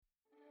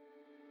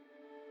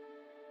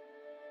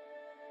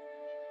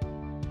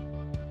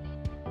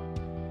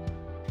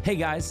Hey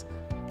guys,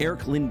 Eric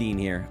Lindeen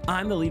here.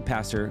 I'm the lead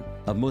pastor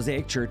of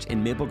Mosaic Church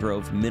in Maple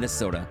Grove,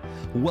 Minnesota.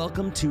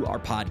 Welcome to our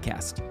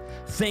podcast.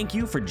 Thank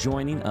you for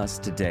joining us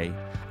today.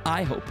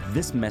 I hope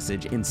this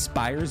message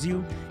inspires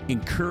you,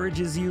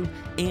 encourages you,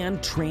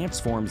 and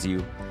transforms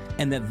you,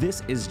 and that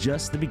this is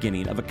just the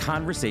beginning of a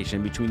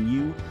conversation between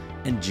you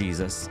and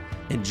Jesus.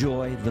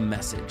 Enjoy the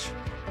message.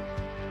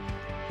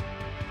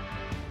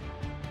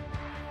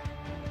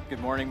 Good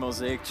morning,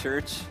 Mosaic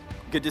Church.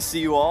 Good to see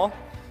you all.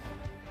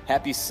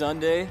 Happy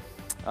Sunday.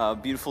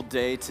 Beautiful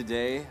day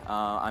today.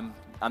 I'm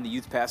the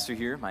youth pastor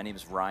here. My name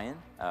is Ryan.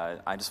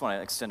 I just want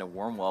to extend a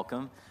warm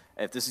welcome.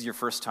 If this is your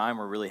first time,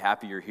 we're really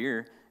happy you're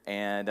here.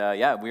 And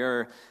we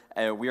are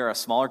a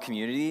smaller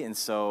community, and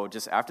so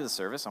just after the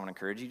service, I want to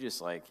encourage you,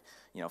 just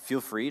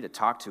feel free to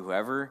talk to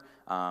whoever.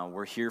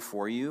 We're here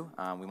for you.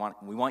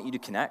 We want you to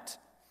connect.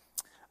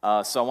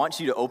 So I want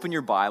you to open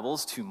your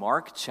Bibles to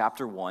Mark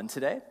chapter 1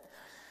 today.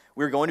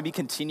 We're going to be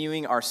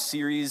continuing our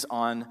series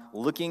on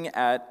looking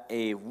at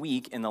a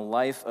week in the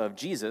life of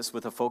Jesus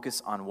with a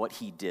focus on what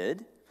he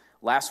did.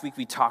 Last week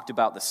we talked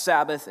about the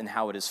Sabbath and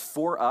how it is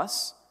for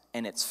us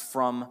and it's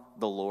from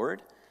the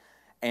Lord.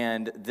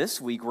 And this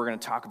week we're going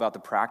to talk about the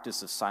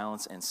practice of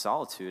silence and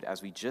solitude,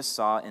 as we just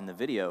saw in the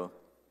video.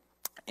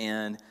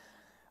 And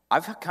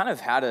I've kind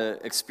of had an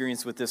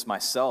experience with this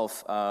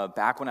myself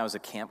back when I was a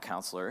camp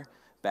counselor,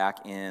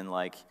 back in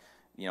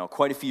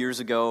quite a few years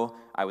ago.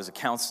 I was a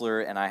counselor,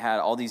 and I had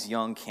all these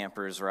young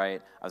campers,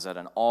 right? I was at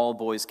an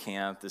all-boys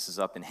camp. This is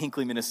up in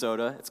Hinckley,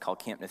 Minnesota. It's called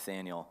Camp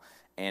Nathaniel,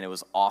 and it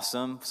was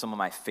awesome. Some of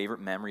my favorite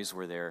memories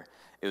were there.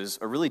 It was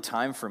a really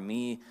time for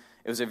me.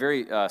 It was a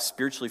very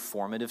spiritually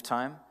formative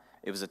time.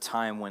 It was a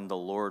time when the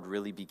Lord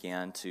really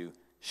began to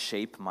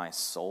shape my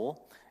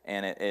soul,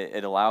 and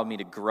it allowed me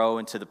to grow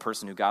into the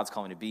person who God's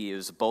calling me to be. It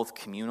was both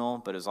communal,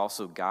 but it was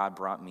also God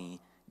brought me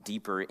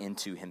deeper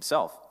into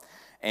himself.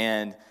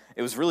 And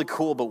it was really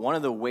cool, but one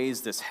of the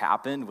ways this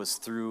happened was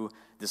through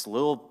this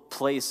little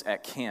place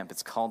at camp.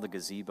 It's called the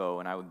gazebo,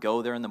 and I would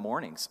go there in the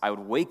mornings. I would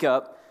wake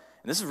up,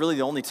 and this is really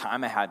the only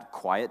time I had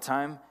quiet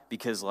time,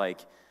 because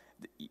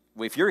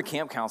if you're a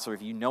camp counselor,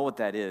 if you know what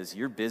that is,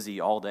 you're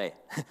busy all day.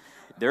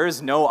 There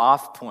is no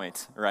off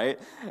point, right?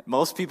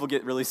 Most people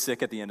get really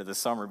sick at the end of the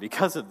summer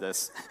because of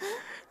this,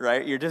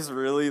 right? You're just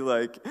really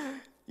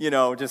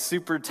just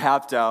super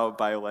tapped out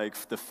by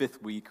the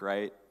fifth week,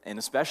 right? And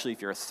especially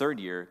if you're a third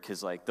year,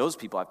 because those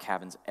people have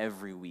cabins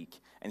every week.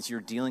 And so you're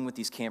dealing with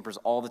these campers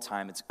all the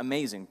time. It's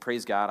amazing.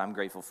 Praise God. I'm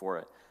grateful for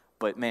it.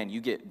 But man,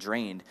 you get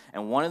drained.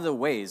 And one of the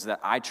ways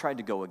that I tried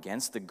to go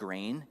against the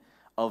grain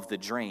of the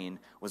drain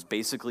was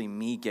basically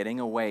me getting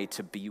away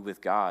to be with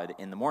God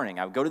in the morning.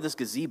 I would go to this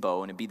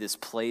gazebo, and it'd be this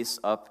place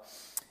up,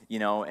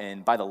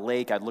 and by the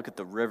lake. I'd look at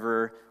the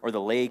river or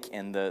the lake,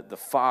 and the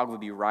fog would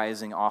be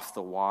rising off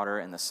the water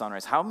and the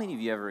sunrise. How many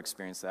of you ever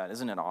experienced that?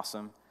 Isn't it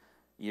awesome?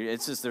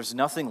 It's just, there's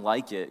nothing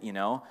like it,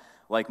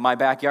 my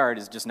backyard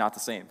is just not the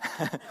same.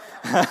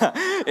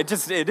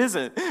 It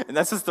isn't. And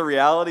that's just the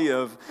reality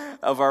of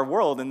our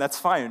world, and that's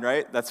fine,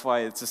 right? That's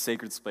why it's a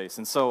sacred space.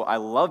 And so I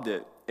loved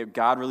it.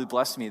 God really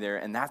blessed me there,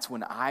 and that's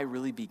when I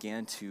really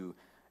began to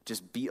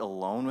just be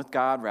alone with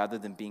God rather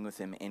than being with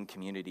him in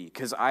community.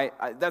 Because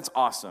that's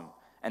awesome,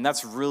 and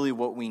that's really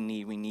what we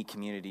need. We need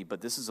community, but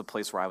this is a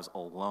place where I was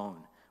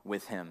alone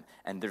with him,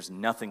 and there's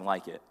nothing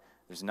like it.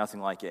 There's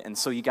nothing like it. And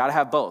so you got to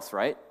have both,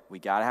 right? We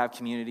got to have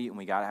community, and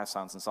we got to have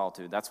silence and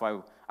solitude. That's why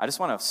I just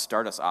want to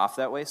start us off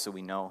that way so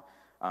we know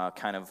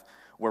kind of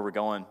where we're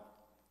going.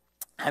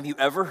 Have you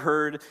ever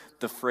heard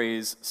the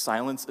phrase,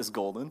 silence is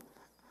golden?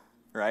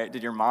 Right?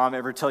 Did your mom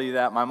ever tell you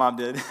that? My mom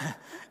did.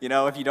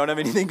 If you don't have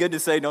anything good to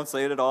say, don't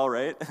say it at all,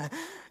 right?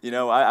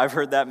 I've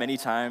heard that many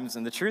times.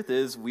 And the truth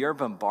is, we are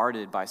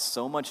bombarded by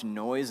so much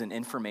noise and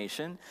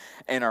information,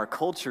 and our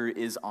culture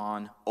is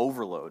on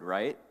overload,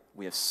 right?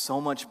 We have so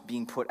much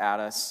being put at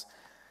us.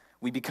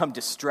 We become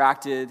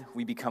distracted.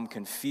 We become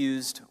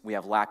confused. We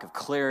have lack of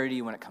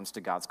clarity when it comes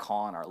to God's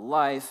call on our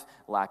life,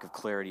 lack of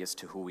clarity as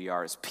to who we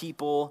are as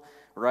people,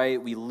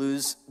 right? We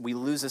lose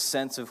a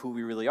sense of who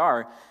we really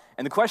are.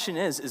 And the question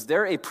is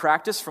there a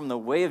practice from the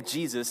way of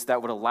Jesus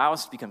that would allow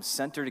us to become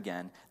centered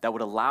again, that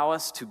would allow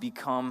us to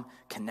become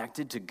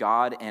connected to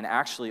God and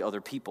actually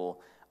other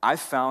people? I've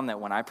found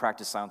that when I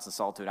practice silence and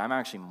solitude, I'm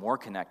actually more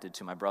connected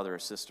to my brother or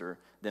sister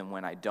than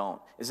when I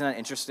don't. Isn't that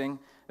interesting?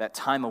 That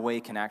time away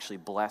can actually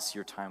bless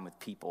your time with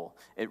people.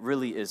 It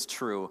really is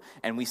true.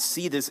 And we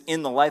see this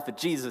in the life of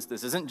Jesus.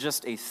 This isn't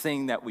just a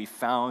thing that we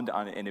found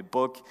in a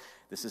book.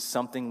 This is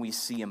something we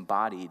see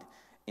embodied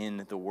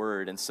in the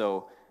Word. And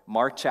so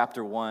Mark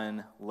chapter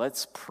 1,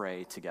 let's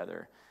pray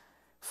together.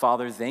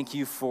 Father, thank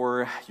you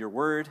for your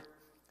Word.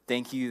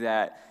 Thank you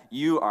that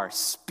you are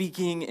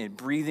speaking and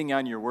breathing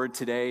on your word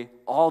today,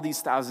 all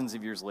these thousands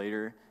of years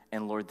later.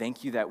 And Lord,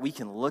 thank you that we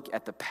can look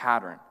at the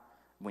pattern.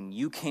 When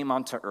you came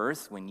onto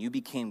earth, when you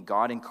became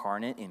God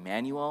incarnate,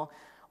 Emmanuel,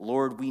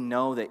 Lord, we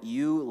know that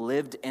you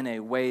lived in a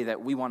way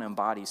that we want to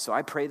embody. So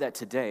I pray that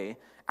today,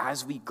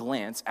 as we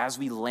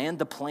land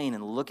the plane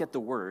and look at the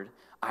word,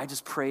 I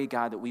just pray,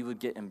 God, that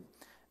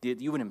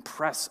you would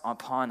impress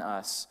upon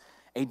us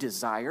a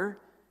desire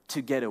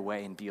to get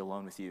away and be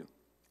alone with you.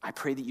 I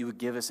pray that you would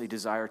give us a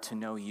desire to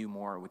know you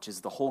more, which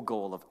is the whole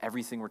goal of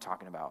everything we're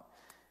talking about.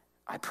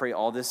 I pray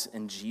all this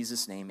in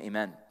Jesus' name,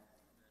 amen.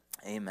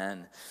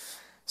 Amen.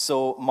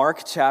 So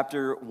Mark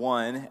chapter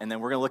 1, and then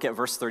we're going to look at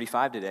verse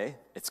 35 today.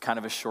 It's kind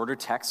of a shorter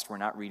text. We're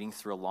not reading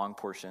through a long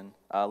portion.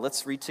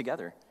 Let's read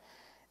together.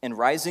 And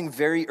rising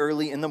very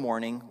early in the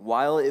morning,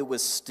 while it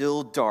was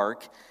still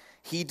dark,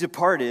 he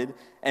departed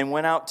and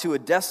went out to a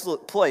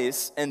desolate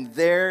place, and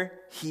there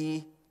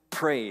he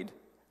prayed.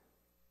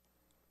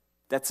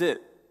 That's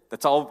it.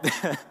 That's all.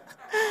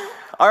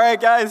 All right,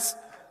 guys.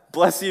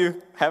 Bless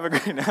you. Have a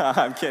great night. No,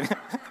 I'm kidding.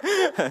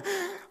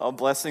 All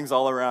blessings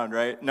all around,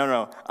 right?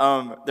 No.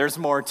 There's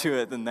more to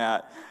it than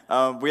that.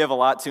 We have a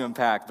lot to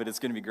unpack, but it's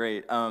going to be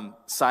great.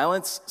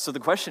 Silence. So the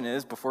question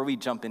is, before we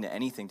jump into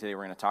anything today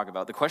we're going to talk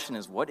about, the question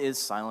is, what is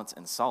silence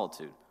and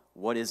solitude?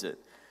 What is it?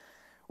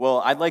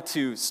 Well, I'd like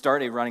to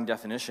start a running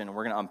definition, and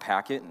we're going to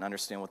unpack it and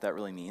understand what that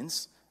really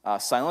means.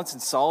 Silence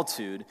and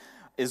solitude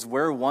is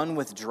where one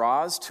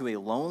withdraws to a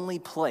lonely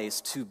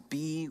place to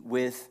be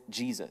with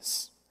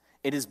Jesus.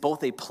 It is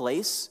both a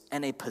place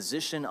and a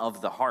position of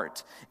the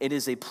heart. It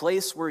is a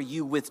place where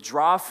you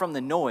withdraw from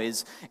the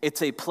noise.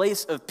 It's a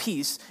place of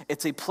peace.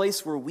 It's a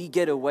place where we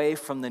get away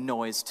from the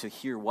noise to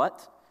hear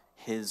what?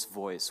 His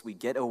voice. We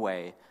get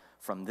away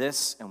from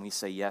this and we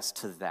say yes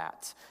to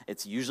that.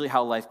 It's usually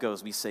how life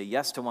goes. We say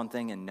yes to one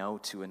thing and no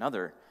to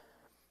another.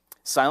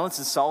 Silence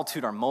and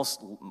solitude are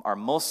most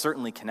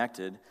certainly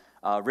connected.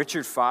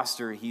 Richard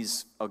Foster,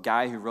 he's a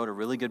guy who wrote a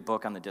really good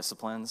book on the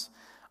disciplines.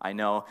 I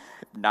know,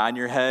 nod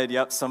your head.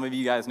 Yep, some of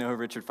you guys know who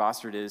Richard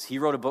Foster is. He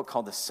wrote a book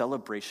called The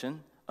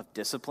Celebration of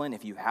Discipline.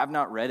 If you have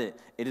not read it,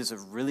 it is a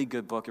really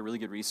good book, a really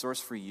good resource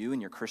for you in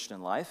your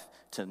Christian life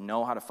to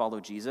know how to follow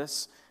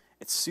Jesus.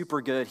 It's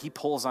super good. He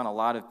pulls on a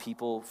lot of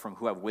people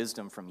who have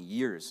wisdom from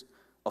years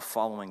of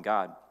following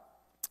God.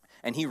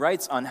 And he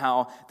writes on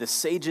how the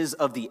sages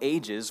of the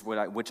ages,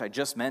 which I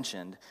just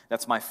mentioned,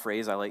 that's my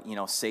phrase. I like,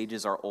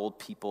 sages are old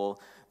people.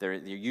 They're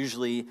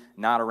usually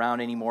not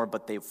around anymore,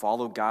 but they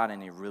follow God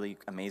in a really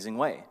amazing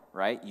way,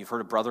 right? You've heard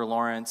of Brother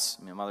Lawrence,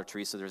 Mother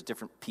Teresa. There's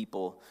different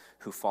people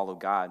who follow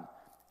God.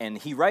 And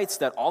he writes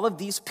that all of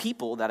these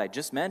people that I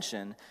just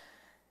mentioned,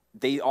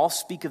 they all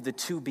speak of the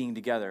two being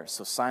together.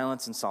 So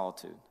silence and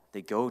solitude.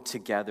 They go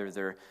together.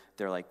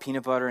 They're like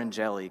peanut butter and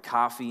jelly,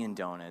 coffee and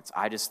donuts.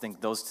 I just think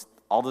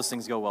all those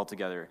things go well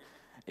together.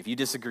 If you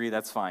disagree,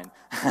 that's fine.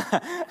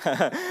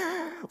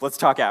 Let's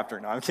talk after.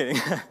 No, I'm kidding.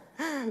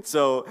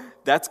 So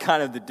that's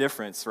kind of the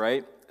difference,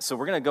 right? So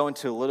we're going to go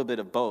into a little bit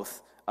of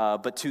both.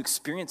 But to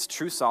experience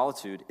true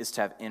solitude is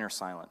to have inner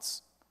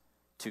silence.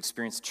 To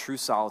experience true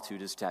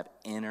solitude is to have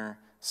inner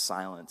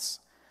silence.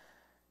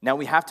 Now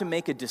we have to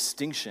make a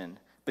distinction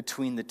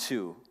between the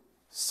two,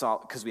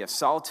 because we have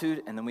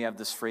solitude and then we have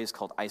this phrase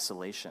called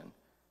isolation.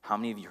 How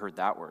many of you heard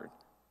that word?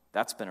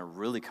 That's been a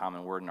really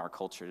common word in our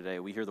culture today.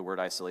 We hear the word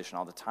isolation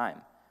all the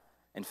time.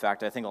 In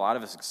fact, I think a lot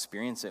of us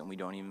experience it and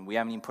we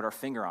haven't even put our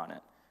finger on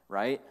it,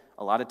 right?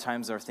 A lot of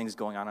times there are things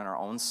going on in our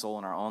own soul,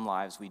 in our own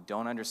lives. We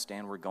don't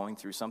understand we're going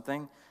through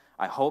something.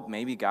 I hope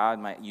maybe God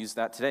might use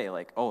that today,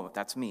 like, oh,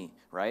 that's me,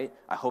 right?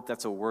 I hope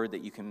that's a word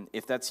that you can,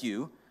 if that's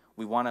you,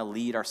 we want to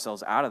lead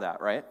ourselves out of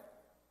that, right?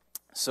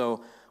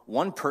 So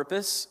one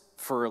purpose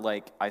for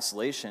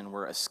isolation,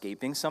 we're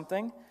escaping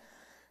something.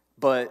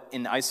 But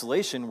in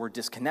isolation, we're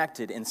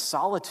disconnected. In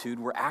solitude,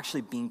 we're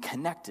actually being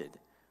connected.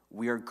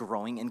 We are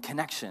growing in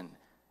connection.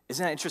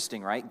 Isn't that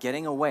interesting, right?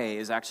 Getting away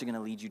is actually going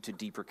to lead you to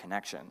deeper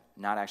connection,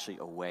 not actually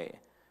away.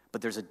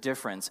 But there's a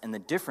difference, and the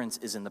difference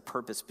is in the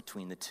purpose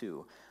between the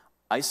two.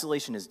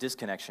 Isolation is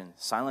disconnection.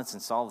 Silence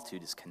and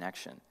solitude is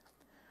connection.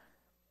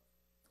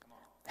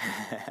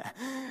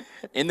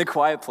 In the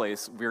quiet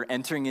place, we're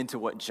entering into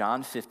what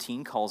John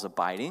 15 calls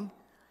abiding.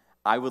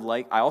 I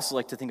also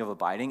like to think of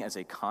abiding as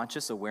a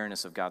conscious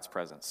awareness of God's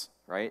presence,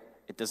 right?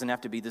 It doesn't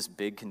have to be this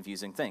big,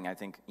 confusing thing. I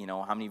think,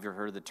 how many of you have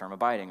heard of the term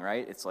abiding,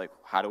 right? It's like,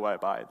 how do I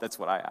abide? That's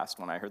what I asked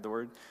when I heard the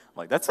word. I'm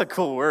like, that's a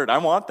cool word. I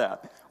want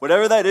that.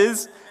 Whatever that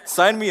is,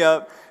 sign me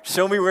up.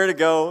 Show me where to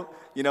go.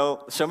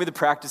 Show me the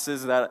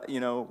practices that,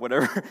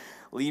 whatever.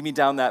 Lead me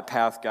down that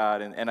path,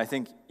 God. And I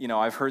think,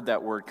 I've heard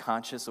that word,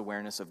 conscious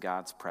awareness of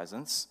God's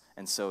presence.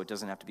 And so it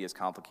doesn't have to be as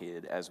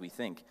complicated as we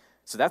think.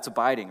 So that's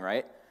abiding,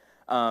 right?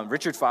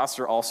 Richard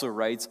Foster also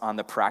writes on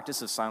the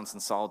practice of silence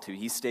and solitude.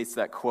 He states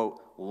that,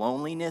 quote,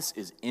 loneliness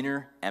is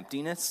inner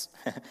emptiness.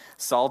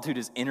 Solitude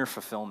is inner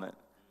fulfillment.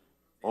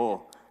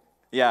 Oh,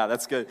 yeah,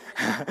 that's good.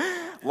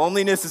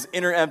 Loneliness is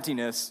inner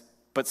emptiness,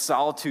 but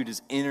solitude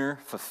is inner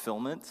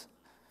fulfillment.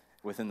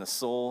 Within the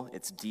soul,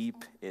 it's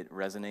deep, it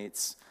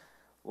resonates.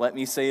 Let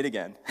me say it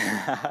again.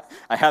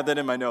 I have that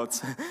in my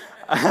notes.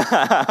 But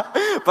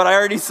I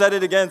already said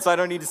it again, so I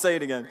don't need to say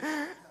it again.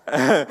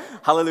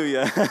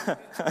 Hallelujah.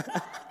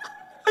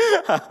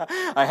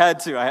 I had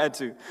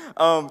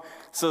to.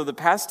 So the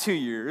past 2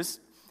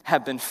 years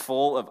have been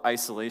full of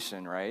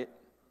isolation, right?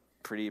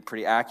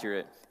 Pretty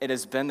accurate. It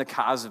has been the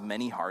cause of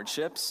many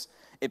hardships.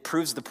 It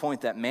proves the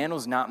point that man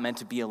was not meant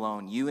to be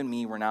alone. You and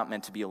me were not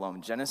meant to be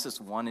alone.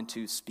 Genesis 1 and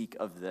 2 speak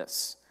of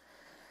this.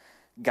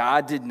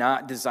 God did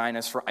not design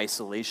us for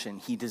isolation.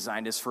 He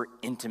designed us for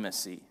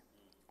intimacy.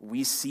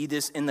 We see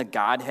this in the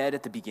Godhead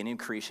at the beginning of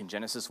creation,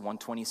 Genesis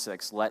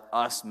 1:26. Let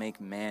us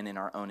make man in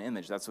our own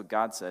image. That's what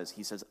God says.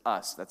 He says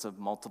us. That's of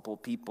multiple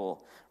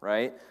people,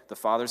 right? The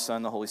Father,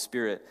 Son, the Holy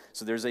Spirit.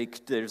 So there's a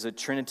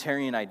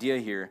Trinitarian idea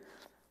here.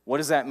 What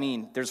does that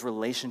mean? There's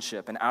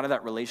relationship, and out of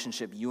that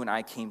relationship, you and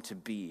I came to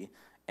be.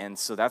 And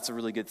so that's a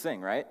really good thing,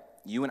 right?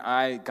 You and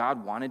I,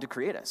 God wanted to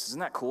create us. Isn't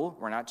that cool?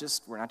 We're not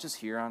just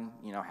here on,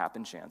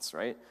 happen chance,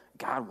 right?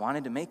 God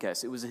wanted to make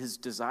us. It was his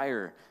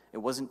desire.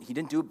 He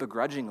didn't do it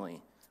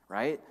begrudgingly,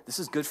 right? This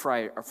is good for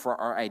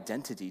our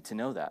identity to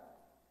know that.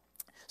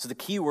 So the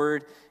key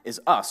word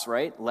is us,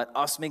 right? Let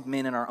us make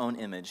man in our own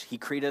image. He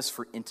created us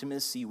for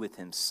intimacy with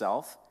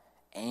himself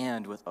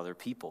and with other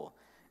people.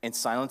 In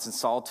silence and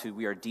solitude,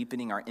 we are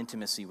deepening our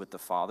intimacy with the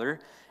Father,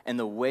 and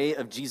the way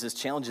of Jesus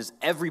challenges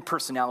every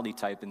personality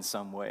type in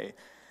some way.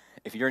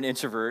 If you're an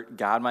introvert,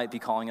 God might be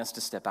calling us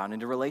to step out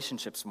into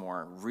relationships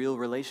more, real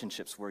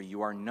relationships where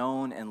you are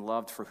known and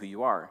loved for who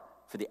you are.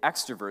 For the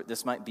extrovert,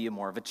 this might be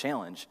more of a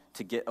challenge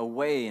to get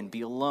away and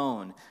be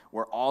alone,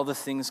 where all the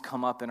things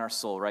come up in our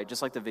soul, right?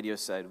 Just like the video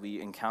said, we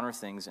encounter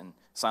things in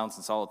silence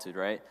and solitude,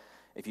 right?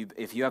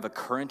 If you have a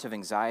current of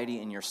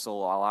anxiety in your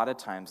soul, a lot of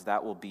times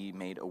that will be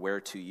made aware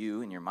to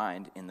you in your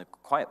mind in the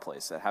quiet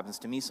place. That happens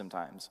to me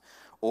sometimes.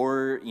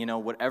 Or,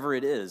 whatever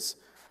it is,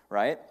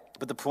 right?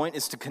 But the point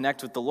is to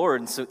connect with the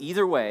Lord. And so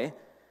either way,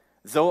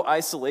 through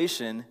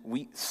isolation,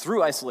 we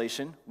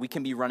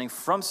can be running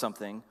from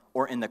something,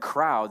 or in the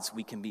crowds,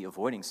 we can be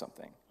avoiding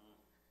something.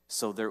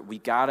 So we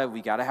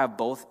gotta have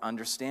both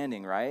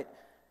understanding, right?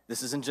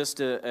 This isn't just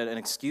an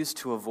excuse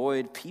to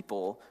avoid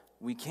people.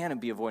 We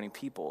can't be avoiding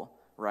people,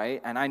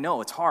 right? And I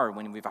know it's hard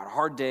when we've had a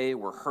hard day,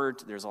 we're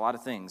hurt, there's a lot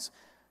of things.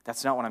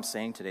 That's not what I'm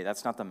saying today.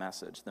 That's not the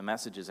message. The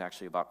message is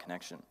actually about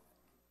connection.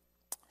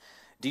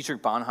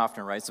 Dietrich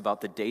Bonhoeffer writes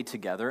about the day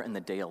together and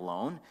the day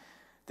alone.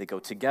 They go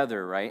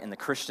together, right? In the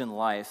Christian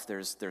life,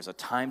 there's a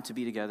time to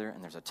be together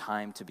and there's a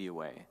time to be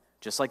away.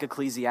 Just like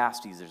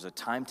Ecclesiastes, there's a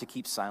time to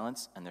keep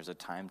silence and there's a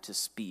time to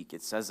speak.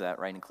 It says that,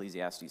 right, in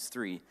Ecclesiastes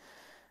 3.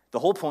 The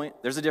whole point,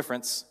 there's a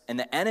difference, and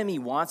the enemy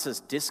wants us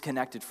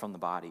disconnected from the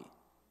body.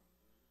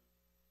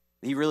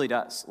 He really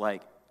does.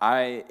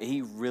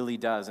 He really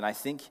does. And I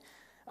think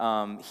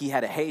he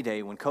had a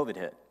heyday when COVID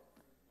hit.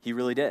 He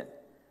really did.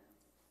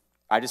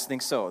 I just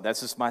think so. That's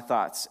just my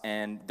thoughts.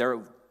 And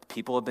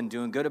people have been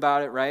doing good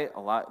about it, right?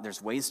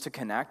 There's ways to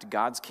connect.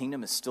 God's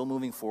kingdom is still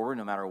moving forward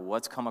no matter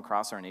what's come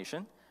across our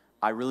nation.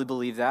 I really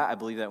believe that. I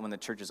believe that when the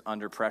church is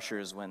under pressure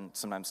is when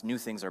sometimes new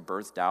things are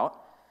birthed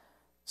out.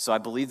 So I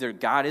believe that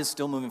God is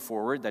still moving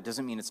forward. That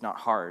doesn't mean it's not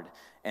hard.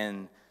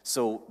 And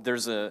so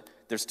there's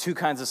two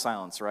kinds of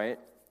silence, right?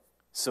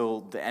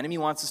 So the enemy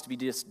wants us to be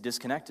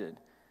disconnected.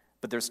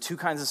 But there's two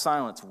kinds of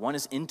silence. One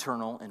is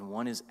internal and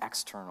one is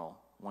external.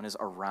 One is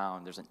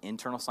around. There's an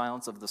internal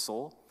silence of the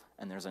soul,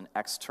 and there's an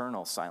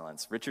external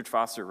silence. Richard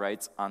Foster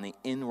writes on the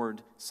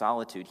inward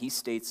solitude. He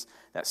states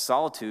that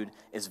solitude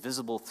is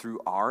visible through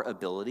our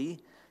ability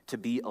to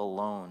be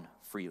alone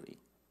freely.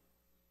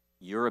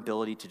 Your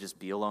ability to just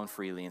be alone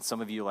freely. And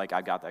some of you are like,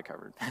 I got that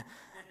covered.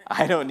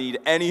 I don't need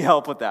any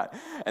help with that.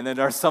 And then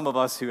there are some of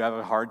us who have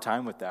a hard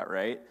time with that,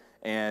 right?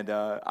 And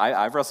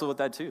I've wrestled with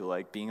that too,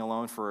 like being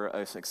alone for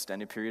an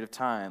extended period of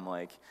time.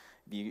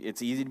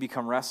 It's easy to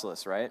become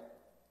restless, right?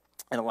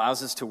 It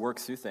allows us to work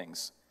through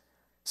things.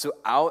 So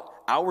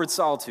outward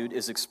solitude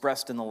is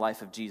expressed in the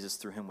life of Jesus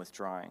through him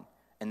withdrawing.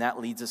 And that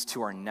leads us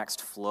to our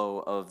next flow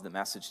of the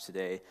message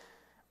today.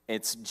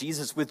 It's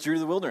Jesus withdrew to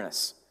the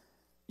wilderness.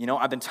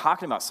 I've been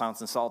talking about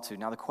silence and solitude.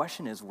 Now the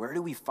question is, where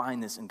do we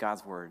find this in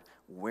God's word?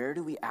 Where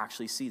do we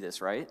actually see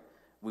this, right?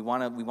 We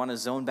want to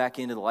zone back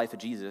into the life of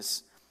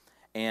Jesus,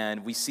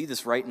 and we see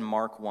this right in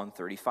Mark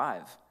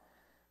 1:35.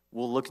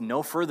 We'll look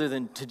no further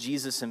than to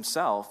Jesus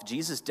himself.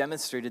 Jesus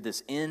demonstrated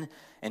this in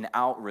and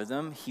out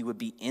rhythm. He would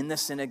be in the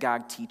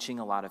synagogue teaching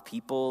a lot of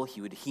people. He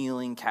would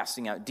healing,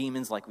 casting out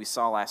demons like we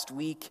saw last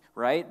week,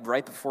 right?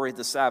 Right before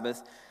the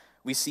Sabbath.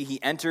 We see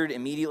he entered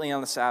immediately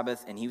on the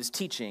Sabbath and he was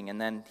teaching, and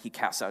then he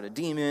casts out a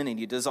demon and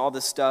he does all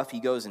this stuff. He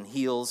goes and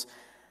heals.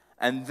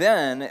 And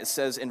then it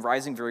says, and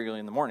rising very early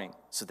in the morning.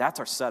 So that's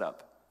our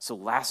setup. So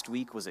last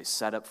week was a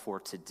setup for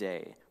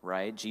today,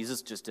 right?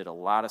 Jesus just did a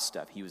lot of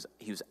stuff. He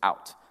was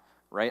out.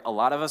 Right? A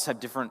lot of us have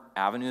different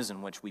avenues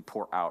in which we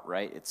pour out,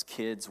 right? It's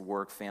kids,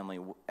 work, family.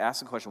 Ask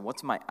the question,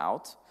 what's my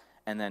out?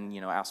 And then,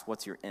 ask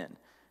what's your in?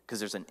 Because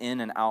there's an in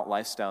and out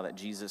lifestyle that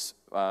Jesus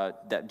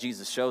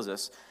shows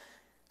us.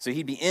 So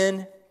he'd be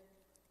in,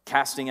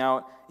 casting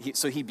out.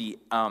 He'd be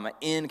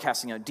in,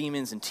 casting out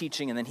demons and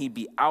teaching, and then he'd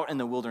be out in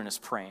the wilderness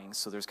praying.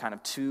 So there's kind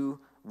of two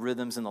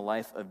rhythms in the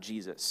life of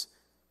Jesus.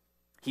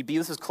 He'd be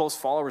with his close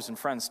followers and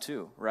friends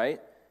too,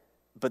 right?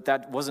 But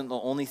that wasn't the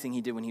only thing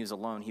he did when he was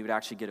alone. He would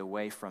actually get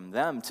away from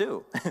them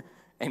too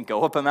and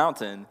go up a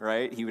mountain,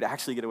 right? He would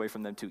actually get away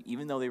from them too,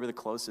 even though they were the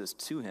closest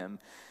to him.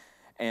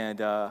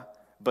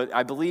 But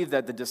I believe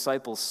that the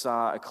disciples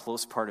saw a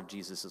close part of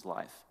Jesus'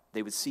 life.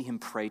 They would see him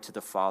pray to the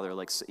Father,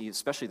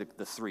 especially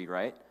the three,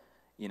 right?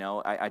 You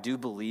know, I do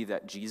believe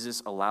that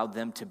Jesus allowed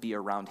them to be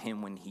around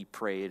him when he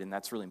prayed, and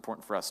that's really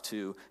important for us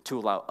too, to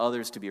allow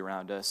others to be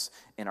around us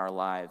in our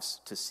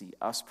lives to see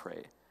us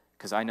pray.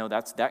 Because I know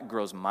that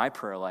grows my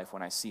prayer life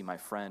when I see my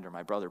friend or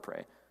my brother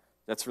pray.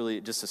 That's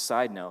really just a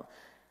side note.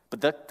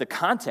 But the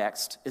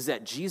context is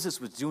that Jesus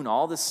was doing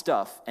all this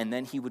stuff, and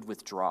then he would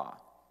withdraw.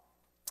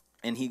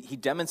 And he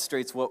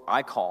demonstrates what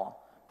I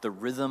call the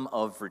rhythm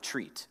of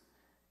retreat.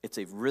 It's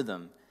a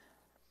rhythm.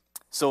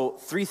 So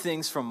 3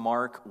 things from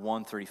Mark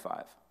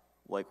 1:35,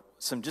 like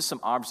some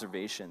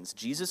observations.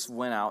 Jesus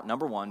went out,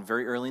 number 1,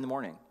 very early in the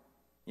morning.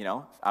 You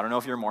know, I don't know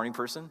if you're a morning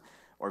person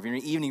or if you're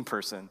an evening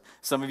person.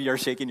 Some of you are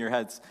shaking your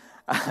heads.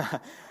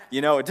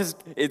 You know, it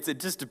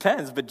just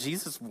depends. But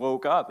Jesus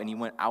woke up and he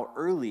went out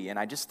early, and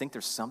I just think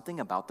there's something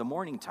about the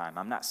morning time.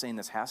 I'm not saying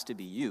this has to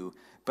be you,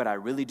 but I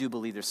really do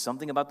believe there's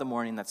something about the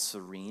morning that's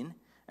serene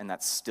and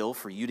that's still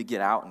for you to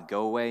get out and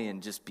go away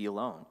and just be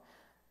alone.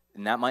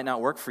 And that might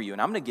not work for you.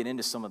 And I'm going to get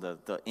into some of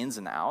the ins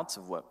and outs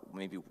of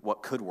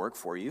what could work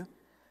for you.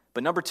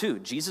 But number 2,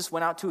 Jesus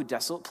went out to a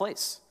desolate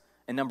place.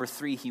 And number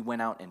 3, he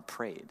went out and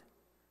prayed.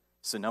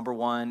 So number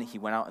 1, he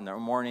went out in the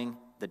morning,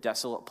 the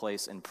desolate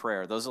place, and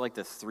prayer. Those are like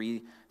the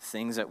 3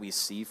 things that we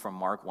see from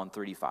Mark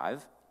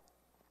 1:35.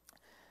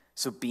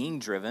 So being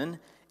driven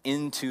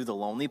into the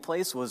lonely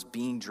place was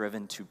being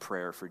driven to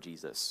prayer for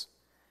Jesus.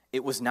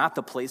 It was not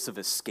the place of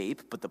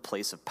escape, but the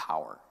place of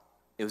power.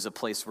 It was a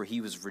place where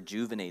he was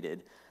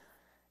rejuvenated.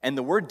 And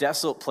the word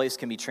desolate place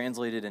can be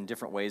translated in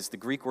different ways. The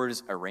Greek word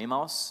is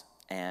eremos,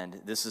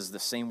 and this is the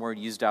same word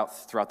used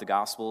out throughout the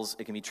Gospels.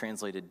 It can be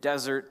translated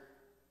desert,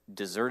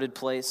 deserted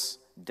place,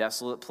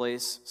 desolate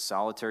place,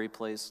 solitary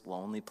place,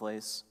 lonely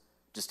place.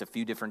 Just a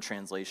few different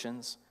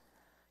translations.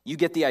 You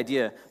get the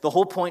idea. The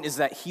whole point is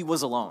that he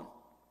was alone.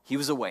 He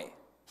was away.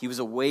 He was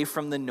away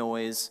from the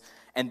noise.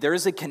 And there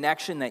is a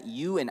connection that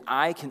you and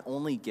I can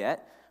only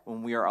get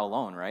when we are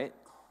alone, right?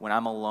 When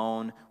I'm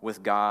alone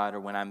with God, or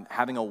when I'm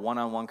having a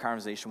one-on-one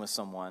conversation with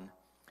someone.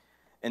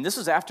 And this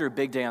was after a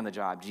big day on the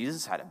job.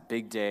 Jesus had a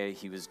big day.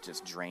 He was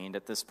just drained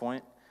at this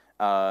point.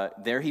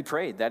 There he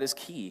prayed. That is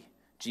key.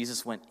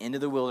 Jesus went into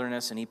the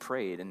wilderness and he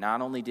prayed. And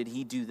not only did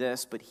he do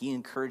this, but he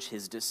encouraged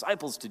his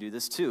disciples to do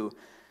this too,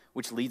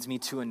 which leads me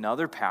to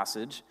another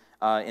passage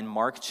in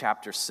Mark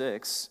chapter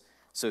 6.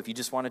 So if you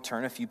just want to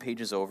turn a few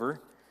pages over,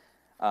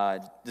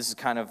 this is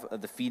kind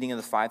of the feeding of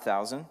the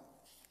 5,000.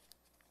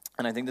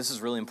 And I think this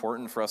is really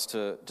important for us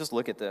to just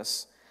look at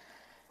this.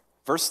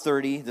 Verse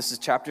 30, this is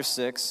chapter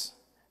 6.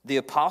 The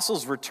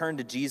apostles returned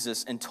to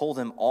Jesus and told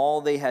him all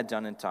they had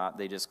done and taught.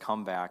 They just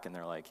come back and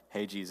they're like,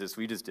 hey, Jesus,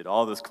 we just did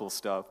all this cool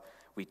stuff.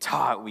 We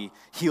taught, we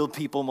healed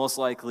people most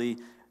likely.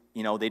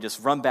 You know, they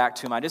just run back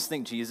to him. I just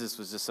think Jesus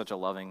was just such a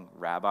loving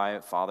rabbi,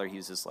 father. He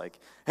was just like,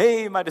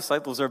 hey, my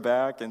disciples are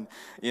back. And,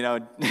 you know,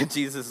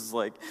 Jesus is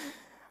like,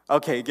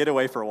 okay, get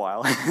away for a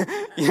while.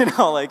 You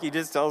know, like he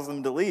just tells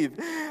them to leave.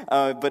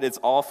 But it's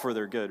all for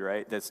their good,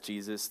 right? That's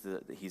Jesus.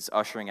 He's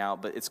ushering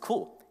out. But it's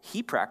cool.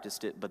 He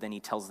practiced it, but then he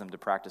tells them to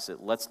practice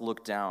it. Let's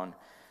look down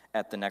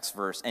at the next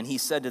verse. And he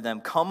said to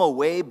them, come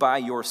away by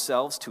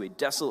yourselves to a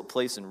desolate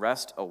place and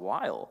rest a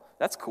while.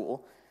 That's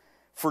cool.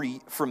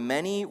 For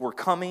many were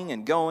coming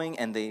and going,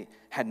 and they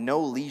had no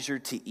leisure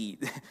to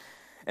eat.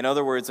 In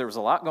other words, there was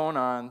a lot going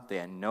on. They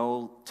had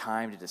no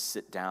time to just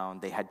sit down.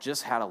 They had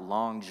just had a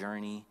long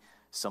journey.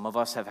 Some of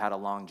us have had a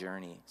long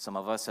journey. Some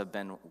of us have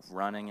been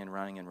running and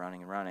running and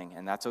running and running,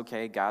 and that's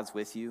okay. God's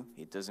with you.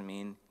 It doesn't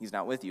mean he's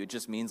not with you. It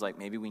just means like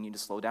maybe we need to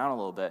slow down a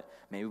little bit.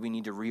 Maybe we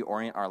need to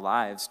reorient our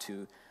lives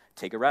to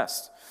take a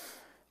rest.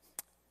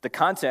 The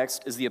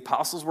context is the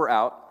apostles were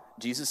out.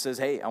 Jesus says,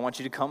 hey, I want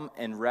you to come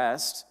and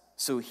rest.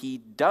 So he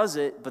does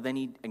it, but then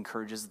he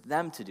encourages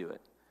them to do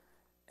it.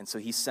 And so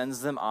he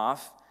sends them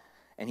off,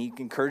 and he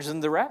encourages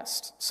them to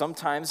rest.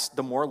 Sometimes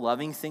the more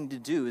loving thing to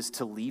do is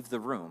to leave the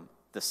room,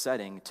 the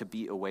setting, to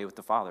be away with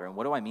the Father. And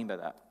what do I mean by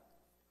that?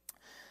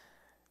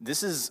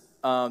 This is,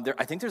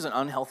 I think there's an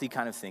unhealthy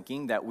kind of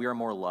thinking that we are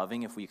more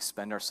loving if we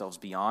expend ourselves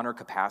beyond our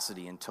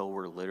capacity until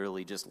we're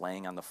literally just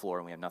laying on the floor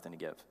and we have nothing to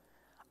give.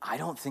 I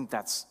don't think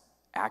that's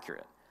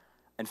accurate.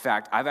 In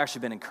fact, I've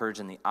actually been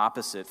encouraged in the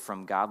opposite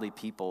from godly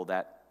people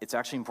that it's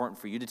actually important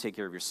for you to take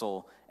care of your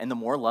soul, and the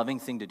more loving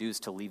thing to do is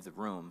to leave the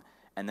room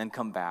and then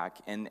come back.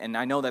 And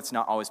I know that's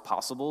not always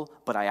possible,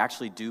 but I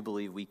actually do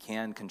believe we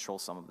can control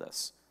some of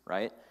this,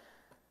 right?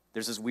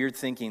 There's this weird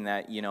thinking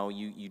that, you know,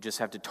 you just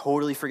have to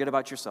totally forget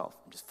about yourself,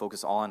 just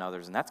focus all on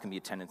others, and that's going to be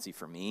a tendency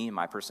for me,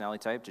 my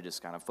personality type, to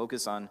just kind of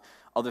focus on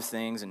other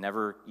things and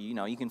never, you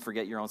know, you can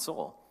forget your own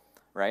soul,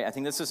 right? I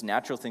think that's this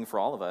natural thing for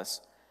all of us.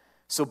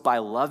 So by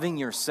loving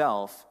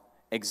yourself,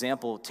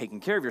 example, taking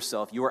care of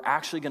yourself, you are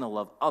actually going to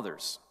love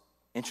others.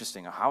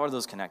 Interesting. How are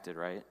those connected,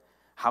 right?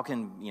 How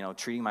can, you know,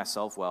 treating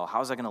myself well,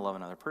 how is I going to love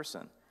another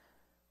person?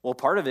 Well,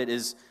 part of it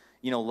is,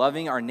 you know,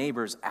 loving our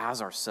neighbors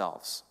as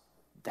ourselves.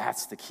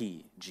 That's the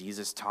key.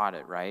 Jesus taught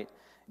it, right?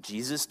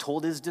 Jesus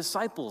told his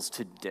disciples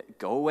to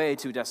go away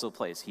to a desolate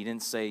place. He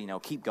didn't say, you know,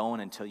 keep going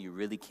until you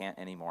really can't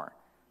anymore.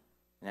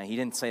 Now, he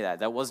didn't say that.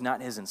 That was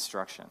not his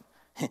instruction.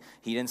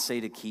 He didn't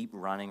say to keep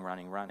running.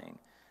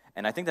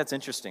 And I think that's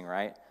interesting,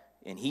 right?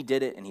 And he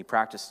did it, and he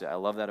practiced it. I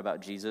love that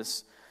about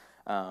Jesus.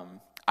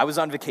 I was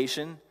on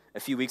vacation a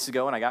few weeks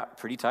ago, and I got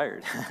pretty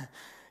tired.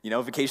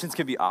 Vacations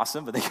can be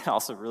awesome, but they can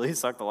also really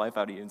suck the life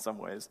out of you in some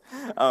ways.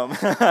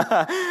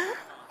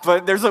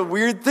 But there's a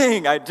weird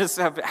thing. I just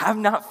have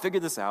not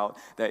figured this out,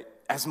 that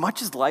as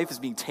much as life is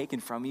being taken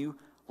from you,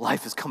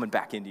 life is coming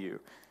back into you.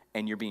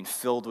 And you're being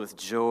filled with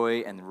joy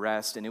and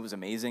rest, and it was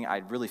amazing. I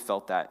really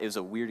felt that. It was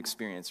a weird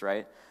experience,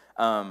 right?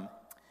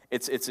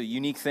 It's a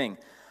unique thing.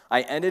 I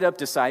ended up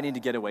deciding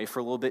to get away for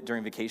a little bit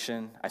during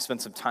vacation. I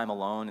spent some time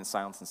alone in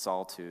silence and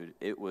solitude.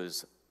 It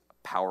was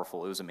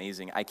powerful. It was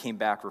amazing. I came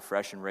back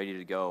refreshed and ready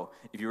to go.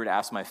 If you were to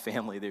ask my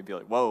family, they'd be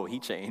like, whoa, he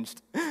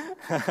changed.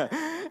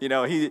 Not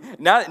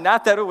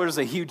that it was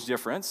a huge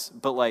difference,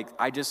 but like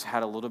I just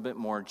had a little bit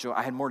more joy.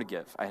 I had more to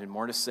give. I had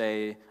more to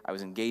say. I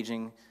was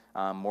engaging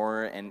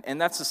more,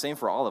 and that's the same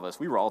for all of us.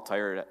 We were all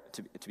tired,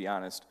 to be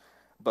honest,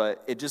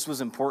 but it just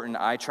was important.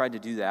 I tried to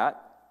do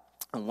that,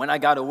 and when I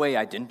got away,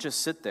 I didn't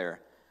just sit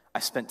there. I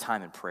spent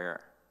time in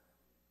prayer.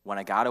 When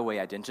I got away,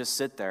 I didn't just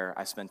sit there.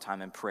 I spent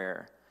time in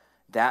prayer.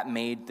 That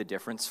made the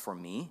difference for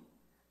me.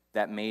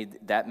 That made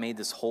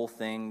this whole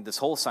thing, this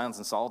whole silence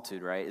and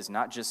solitude, right, is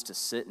not just to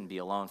sit and be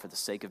alone for the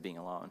sake of being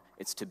alone.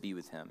 It's to be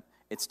with him.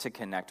 It's to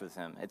connect with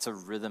him. It's a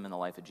rhythm in the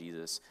life of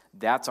Jesus.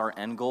 That's our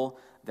end goal.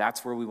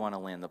 That's where we want to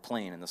land the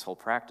plane in this whole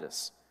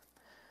practice.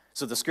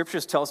 So the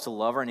scriptures tell us to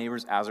love our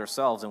neighbors as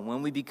ourselves, and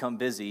when we become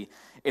busy,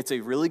 it's a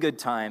really good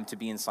time to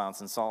be in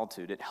silence and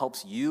solitude. It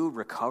helps you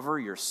recover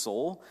your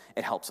soul.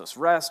 It helps us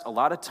rest. A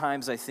lot of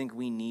times we think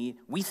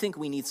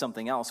we need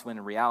something else, when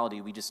in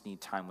reality we just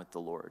need time with the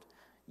Lord.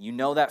 You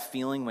know that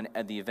feeling when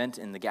the event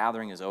and the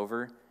gathering is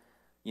over,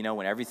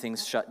 when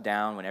everything's shut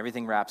down, when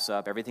everything wraps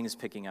up, everything is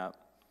picking up.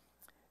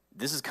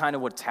 This is kind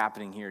of what's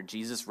happening here.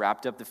 Jesus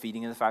wrapped up the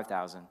feeding of the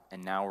 5,000,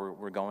 and now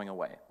we're going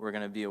away. We're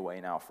going to be away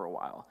now for a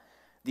while.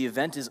 The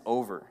event is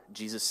over.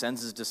 Jesus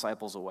sends his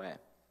disciples away.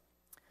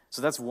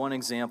 So that's one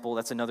example.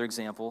 That's another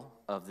example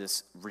of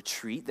this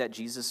retreat that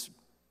Jesus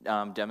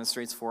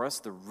demonstrates for us,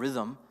 the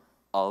rhythm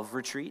of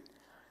retreat.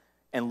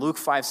 And Luke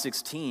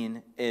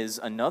 5:16 is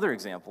another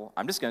example.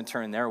 I'm just going to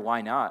turn there.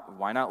 Why not?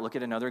 Why not look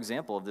at another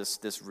example of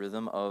this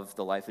rhythm of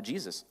the life of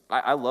Jesus?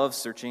 I love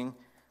searching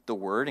the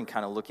Word and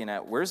kind of looking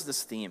at where's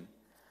this theme.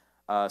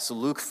 So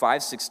Luke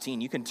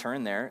 5:16, you can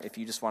turn there if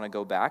you just want to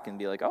go back and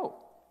be like,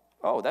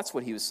 oh, that's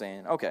what he was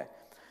saying. Okay.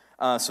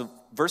 So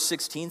verse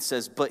 16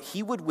 says, but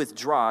he would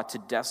withdraw to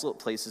desolate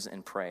places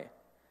and pray.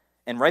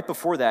 And right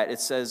before that, it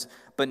says,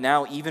 but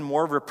now even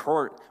more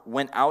report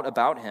went out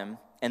about him,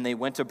 and they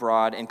went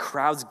abroad, and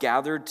crowds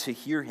gathered to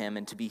hear him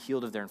and to be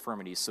healed of their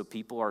infirmities. So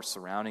people are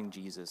surrounding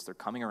Jesus. They're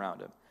coming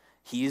around him.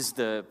 He's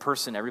the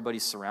person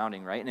everybody's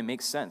surrounding, right? And it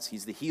makes sense.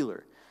 He's the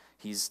healer.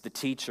 He's the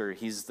teacher.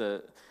 He's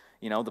the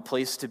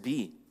place to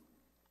be.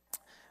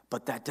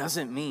 But that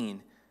doesn't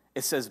mean,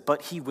 it says,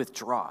 but he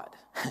withdrawed.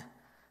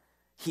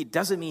 He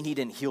doesn't mean he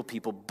didn't heal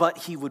people, but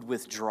he would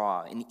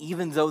withdraw. And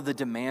even though the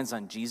demands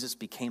on Jesus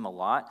became a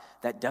lot,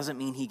 that doesn't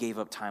mean he gave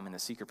up time in the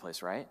secret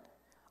place, right?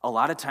 A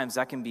lot of times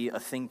that can be a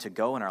thing to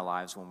go in our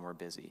lives when we're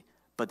busy.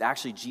 But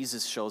actually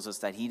Jesus shows us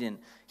that he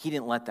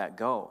didn't let that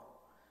go.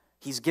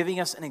 He's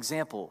giving us an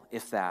example,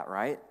 if that,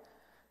 right?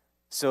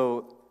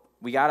 So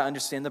we got to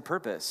understand the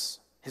purpose.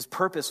 His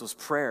purpose was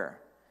prayer.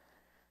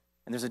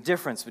 And there's a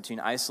difference between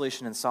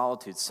isolation and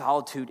solitude.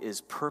 Solitude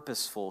is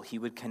purposeful. He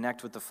would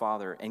connect with the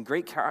Father. And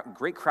great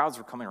crowds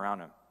were coming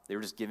around him. They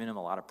were just giving him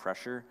a lot of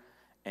pressure.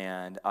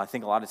 And I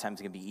think a lot of times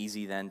it can be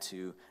easy then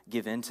to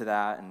give in to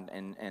that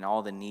and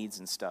all the needs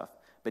and stuff.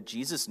 But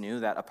Jesus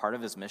knew that a part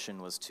of his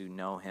mission was to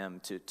know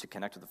him, to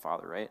connect with the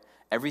Father, right?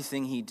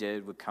 Everything he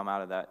did would come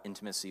out of that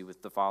intimacy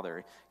with the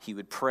Father. He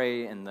would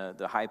pray in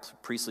the high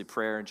priestly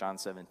prayer in John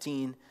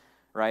 17,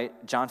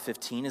 right? John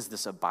 15 is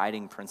this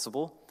abiding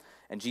principle.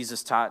 And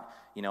Jesus taught,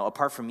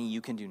 apart from me,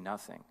 you can do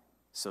nothing.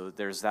 So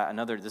there's that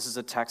this is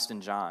a text in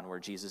John where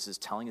Jesus is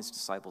telling his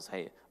disciples,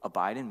 hey,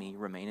 abide in me,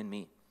 remain in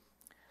me.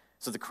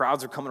 So the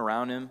crowds are coming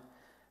around him.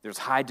 There's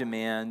high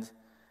demand.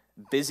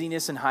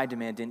 Busyness and high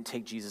demand didn't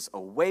take Jesus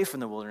away from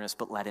the wilderness,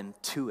 but led him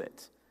to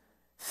it.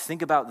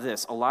 Think about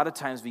this. A lot of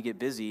times we get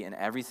busy, and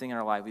everything in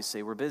our life we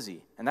say we're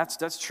busy. And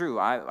that's true.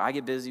 I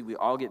get busy. We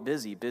all get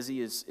busy.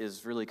 Busy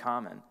is really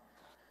common.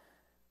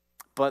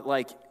 But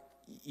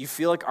you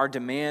feel like our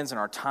demands and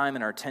our time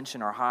and our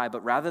attention are high,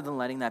 but rather than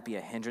letting that be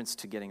a hindrance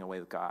to getting away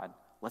with God,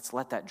 let's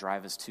let that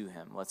drive us to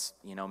him.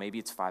 Maybe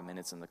it's 5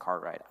 minutes in the car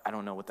ride. I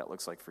don't know what that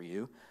looks like for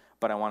you,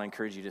 but I want to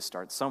encourage you to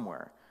start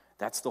somewhere.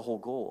 That's the whole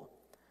goal.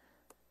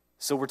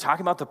 So we're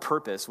talking about the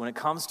purpose. When it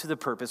comes to the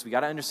purpose, we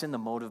got to understand the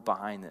motive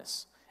behind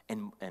this.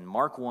 In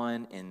Mark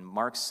 1, in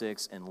Mark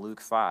 6, and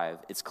Luke 5,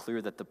 it's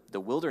clear that the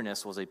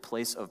wilderness was a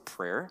place of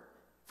prayer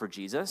for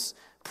Jesus.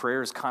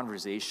 Prayer is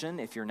conversation.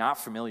 If you're not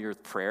familiar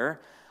with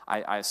prayer,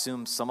 I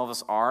assume some of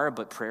us are,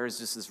 but prayer is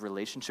just this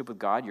relationship with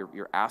God.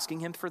 You're asking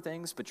him for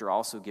things, but you're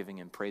also giving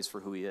him praise for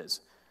who he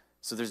is.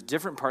 So there's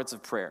different parts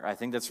of prayer. I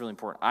think that's really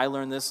important. I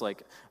learned this a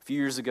few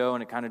years ago,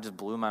 and it kind of just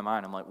blew my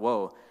mind. I'm like,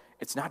 whoa,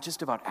 it's not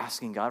just about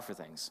asking God for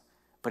things,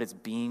 but it's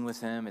being with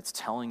him. It's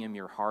telling him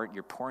your heart.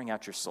 You're pouring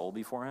out your soul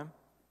before him.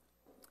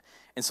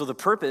 And so the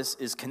purpose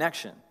is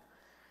connection.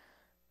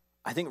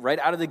 I think right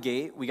out of the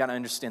gate, we got to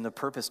understand the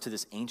purpose to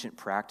this ancient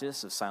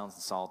practice of silence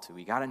and solitude.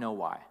 We got to know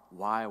why.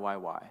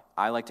 Why?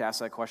 I like to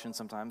ask that question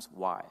sometimes.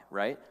 Why,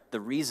 right? The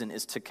reason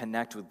is to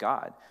connect with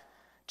God.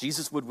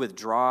 Jesus would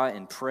withdraw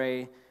and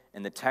pray,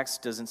 and the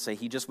text doesn't say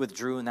he just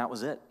withdrew and that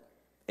was it.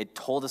 It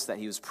told us that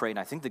he was praying.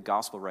 I think the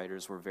gospel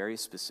writers were very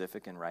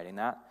specific in writing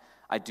that.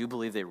 I do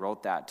believe they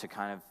wrote that to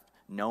kind of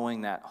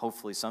knowing that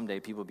hopefully someday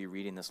people will be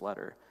reading this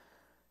letter.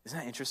 Isn't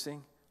that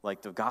interesting?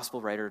 Like the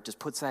gospel writer just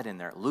puts that in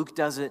there. Luke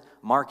does it,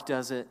 Mark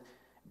does it,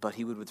 but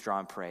he would withdraw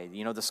and pray.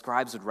 You know, the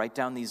scribes would write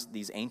down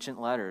these ancient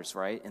letters,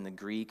 right, in the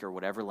Greek or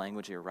whatever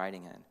language they were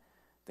writing in.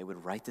 They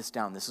would write this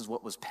down. This is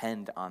what was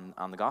penned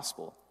on the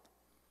gospel.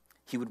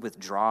 He would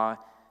withdraw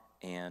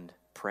and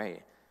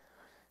pray.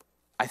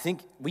 I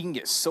think we can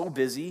get so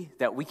busy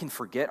that we can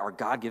forget our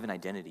God-given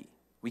identity.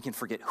 We can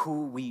forget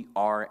who we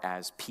are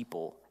as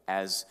people,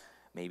 as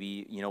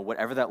maybe, you know,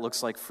 whatever that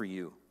looks like for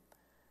you.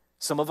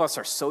 Some of us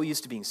are so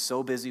used to being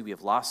so busy, we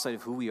have lost sight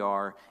of who we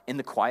are. In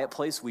the quiet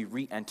place, we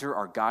re-enter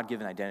our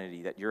God-given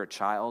identity, that you're a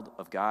child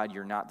of God.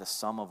 You're not the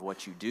sum of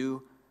what you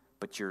do,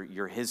 but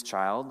you're his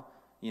child.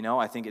 You know,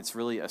 I think it's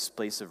really a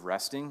place of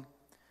resting.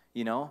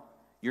 You know,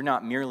 you're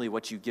not merely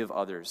what you give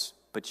others,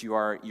 but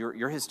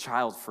you're his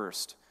child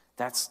first.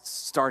 That's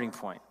starting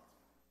point.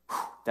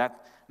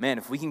 Man,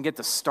 if we can get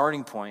the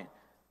starting point,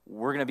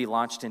 we're going to be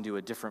launched into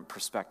a different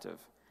perspective.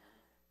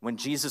 When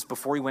Jesus,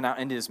 before he went out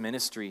into his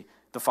ministry,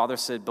 the Father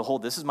said,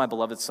 "Behold, this is my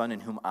beloved Son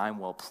in whom I'm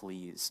well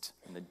pleased."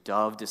 And the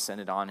dove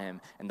descended on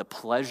him, and the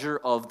pleasure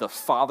of the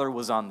Father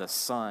was on the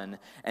Son.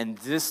 And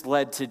this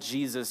led to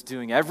Jesus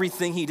doing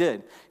everything he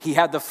did. He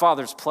had the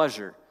Father's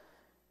pleasure.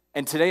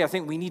 And today I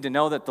think we need to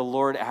know that the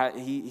Lord,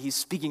 he's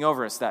speaking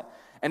over us that.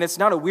 And it's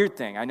not a weird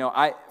thing. I know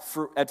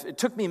it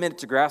took me a minute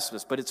to grasp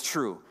this, but it's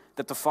true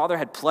that the Father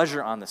had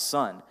pleasure on the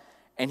Son.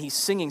 And he's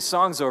singing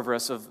songs over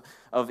us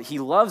of he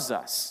loves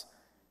us.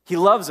 He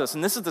loves us,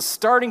 and this is the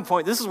starting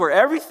point. This is where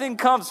everything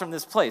comes from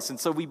this place. And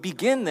so we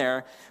begin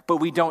there, but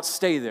we don't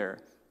stay there,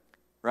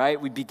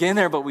 right? We begin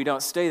there, but we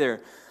don't stay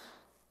there.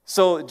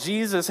 So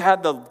Jesus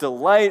had the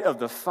delight of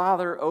the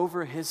Father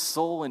over his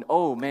soul, and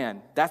oh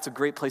man, that's a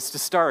great place to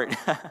start,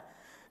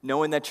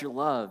 knowing that you're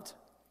loved.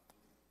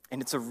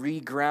 And it's a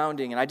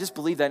regrounding, and I just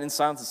believe that in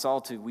silence and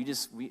solitude,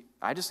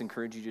 I just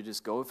encourage you to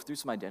just go through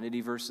some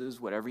identity verses,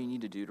 whatever you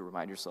need to do to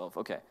remind yourself,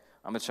 okay,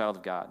 I'm a child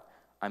of God.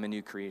 I'm a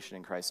new creation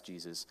in Christ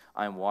Jesus.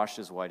 I am washed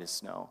as white as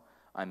snow.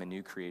 I'm a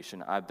new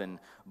creation. I've been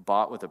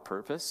bought with a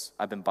purpose.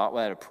 I've been bought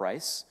at a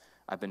price.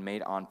 I've been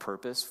made on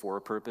purpose, for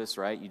a purpose,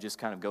 right? You just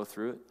kind of go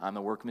through it. I'm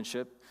a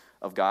workmanship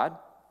of God,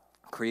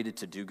 created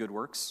to do good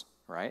works,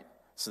 right?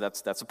 So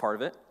that's a part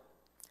of it.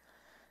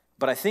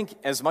 But I think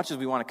as much as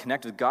we want to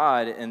connect with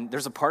God, and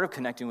there's a part of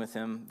connecting with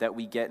him that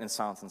we get in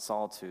silence and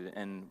solitude,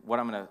 and what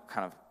I'm going to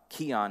kind of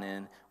key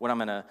on what I'm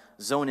going to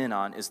zone in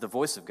on is the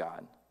voice of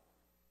God.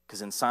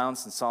 Because in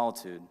silence and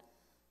solitude,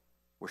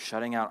 we're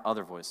shutting out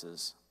other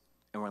voices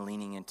and we're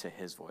leaning into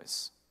his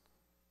voice.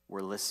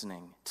 We're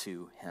listening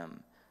to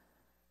him.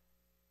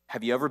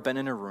 Have you ever been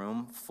in a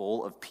room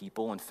full of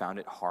people and found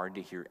it hard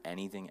to hear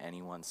anything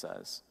anyone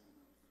says?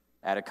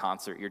 At a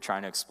concert, you're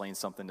trying to explain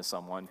something to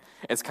someone.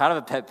 It's kind of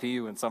a pet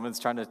peeve when someone's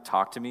trying to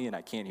talk to me and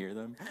I can't hear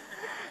them.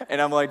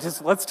 And I'm like,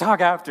 just let's talk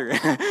after.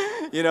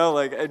 You know,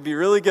 like it'd be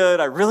really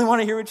good. I really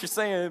want to hear what you're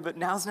saying, but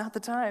now's not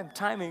the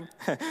timing.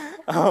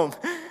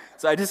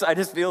 So I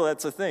just feel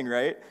that's a thing,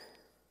 right?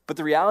 But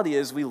the reality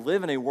is we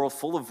live in a world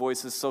full of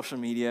voices, social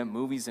media,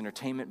 movies,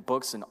 entertainment,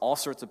 books, and all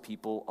sorts of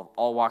people of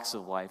all walks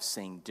of life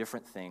saying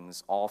different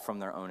things, all from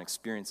their own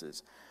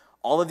experiences.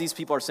 All of these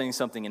people are saying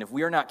something, and if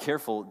we are not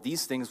careful,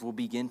 these things will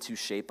begin to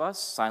shape us.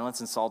 Silence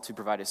and solitude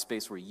provide a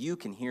space where you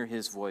can hear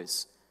his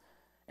voice.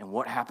 And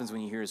what happens when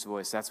you hear his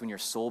voice? That's when your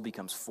soul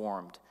becomes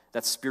formed.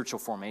 That's spiritual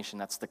formation.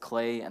 That's the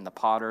clay and the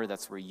potter.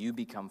 That's where you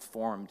become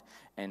formed.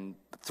 And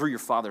through your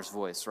Father's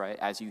voice, right?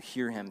 As you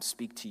hear him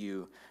speak to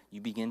you,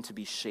 you begin to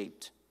be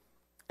shaped.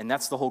 And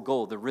that's the whole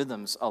goal. The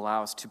rhythms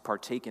allow us to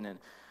partake in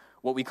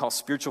what we call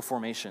spiritual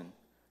formation.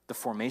 The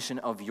formation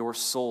of your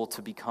soul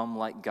to become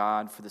like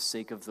God for the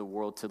sake of the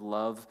world, to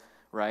love,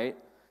 right?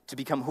 To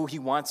become who he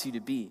wants you to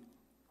be.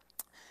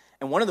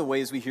 And one of the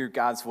ways we hear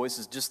God's voice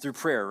is just through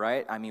prayer,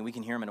 right? I mean, we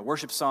can hear him in a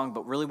worship song,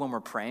 but really when we're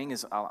praying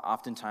is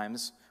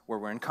oftentimes where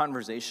we're in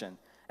conversation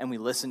and we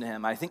listen to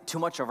him. I think too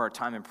much of our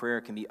time in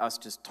prayer can be us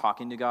just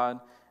talking to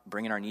God,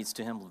 bringing our needs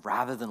to him,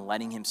 rather than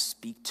letting him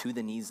speak to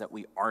the needs that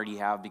we already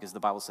have, because the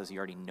Bible says he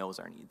already knows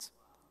our needs.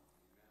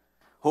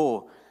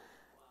 Oh,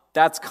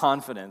 that's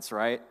confidence,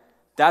 right?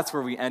 That's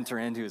where we enter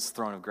into his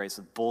throne of grace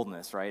with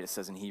boldness, right? It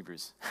says in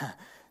Hebrews.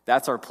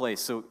 That's our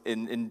place. So,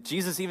 and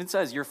Jesus even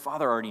says, your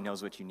Father already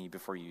knows what you need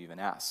before you even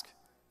ask.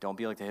 Don't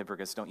be like the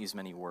hypocrites. Don't use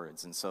many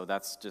words. And so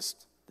that's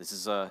just, this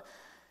is a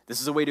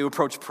way to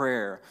approach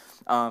prayer.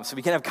 So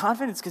we can have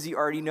confidence because he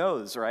already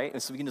knows, right?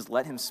 And so we can just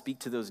let him speak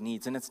to those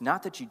needs. And it's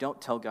not that you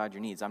don't tell God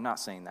your needs. I'm not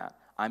saying that.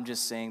 I'm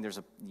just saying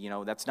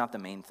that's not the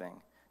main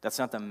thing. That's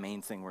not the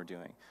main thing we're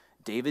doing.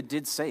 David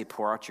did say,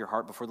 pour out your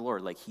heart before the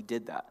Lord. Like he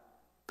did that.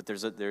 But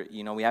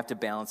we have to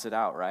balance it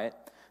out, right?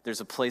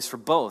 There's a place for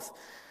both.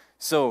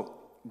 So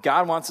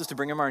God wants us to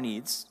bring him our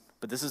needs,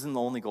 but this isn't the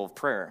only goal of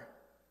prayer.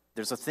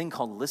 There's a thing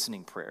called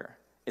listening prayer.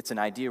 It's an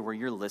idea where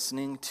you're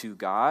listening to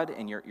God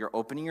and you're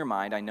opening your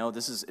mind. I know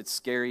it's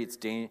scary,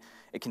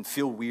 it can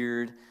feel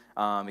weird,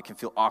 it can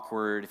feel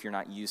awkward if you're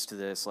not used to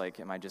this. Like,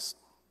 am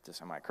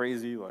I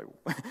crazy? Like,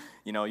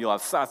 you'll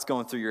have thoughts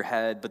going through your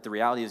head, but the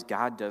reality is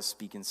God does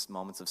speak in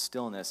moments of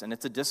stillness, and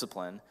it's a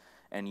discipline.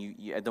 And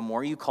the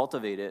more you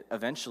cultivate it,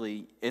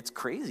 eventually it's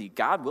crazy.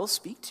 God will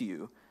speak to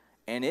you,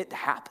 and it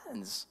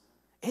happens.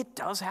 It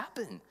does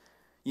happen.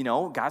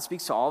 God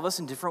speaks to all of us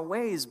in different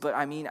ways, but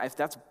I mean,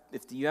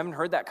 if you haven't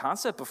heard that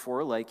concept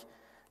before, like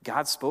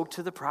God spoke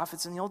to the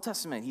prophets in the Old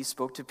Testament. He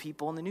spoke to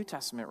people in the New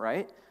Testament,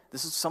 right?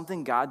 This is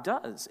something God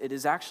does. It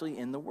is actually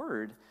in the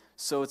Word.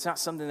 So it's not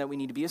something that we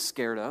need to be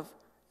scared of.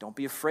 Don't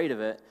be afraid of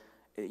it.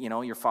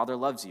 Your Father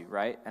loves you,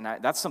 right? And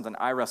that's something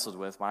I wrestled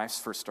with when I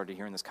first started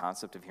hearing this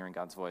concept of hearing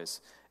God's voice.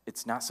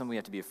 It's not something we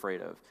have to be afraid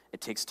of.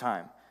 It takes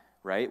time,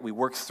 right? We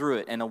work through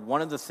it. And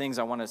one of the things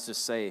I want us to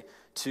say,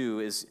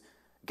 too, is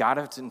God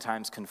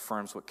oftentimes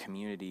confirms what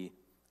community,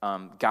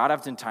 God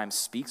oftentimes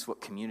speaks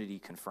what community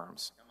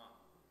confirms.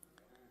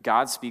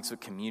 God speaks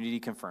what community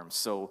confirms.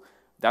 So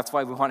that's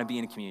why we want to be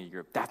in a community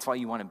group. That's why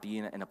you want to be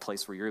in a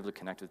place where you're able to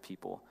connect with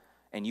people.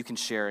 And you can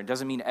share. It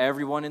doesn't mean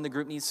everyone in the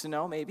group needs to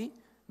know, maybe.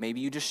 Maybe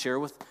you just share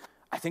with,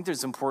 I think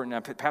there's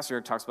important, Pastor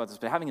Eric talks about this,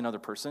 but having another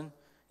person,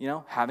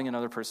 having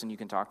another person you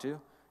can talk to,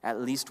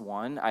 at least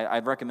one.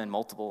 I'd recommend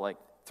multiple, like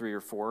 3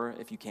 or 4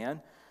 if you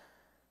can.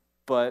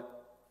 But,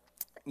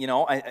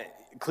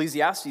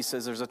 Ecclesiastes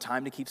says there's a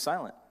time to keep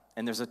silent,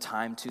 and there's a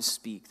time to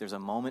speak. There's a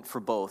moment for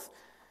both.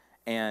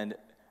 And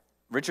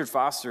Richard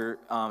Foster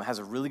has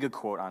a really good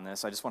quote on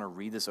this. I just want to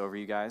read this over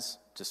you guys,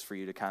 just for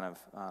you to kind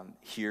of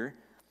hear.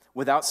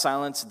 Without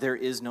silence, there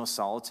is no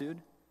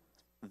solitude.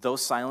 Though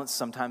silence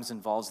sometimes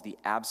involves the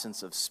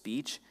absence of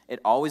speech, it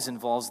always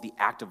involves the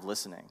act of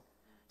listening.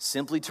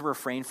 Simply to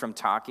refrain from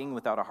talking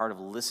without a heart of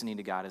listening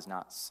to God is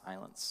not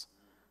silence.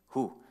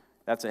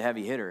 That's a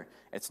heavy hitter.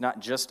 It's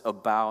not just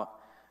about,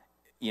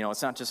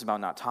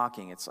 not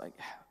talking. It's like,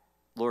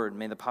 Lord,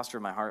 may the posture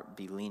of my heart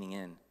be leaning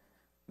in.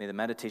 May the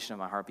meditation of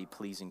my heart be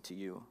pleasing to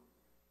you.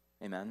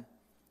 Amen.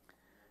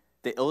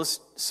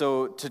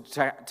 So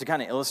to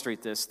kind of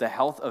illustrate this, the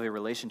health of a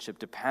relationship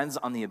depends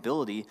on the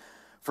ability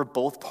for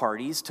both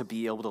parties to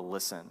be able to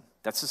listen.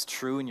 That's just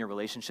true in your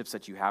relationships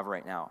that you have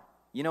right now.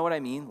 You know what I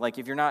mean? Like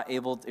if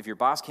your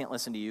boss can't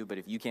listen to you, but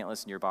if you can't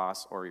listen to your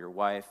boss or your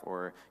wife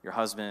or your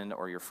husband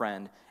or your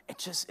friend,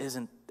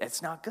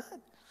 it's not good.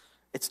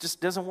 It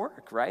just doesn't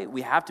work, right?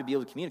 We have to be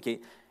able to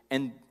communicate.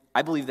 And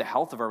I believe the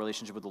health of our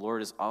relationship with the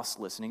Lord is us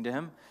listening to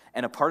him.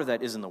 And a part of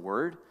that is in the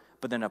word,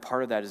 but then a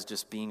part of that is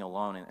just being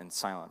alone in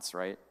silence,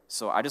 right?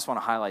 So I just want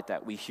to highlight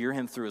that. We hear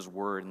him through his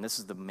word, and this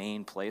is the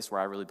main place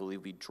where I really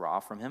believe we draw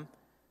from him.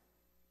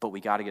 But we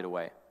got to get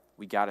away.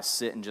 We got to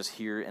sit and just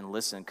hear and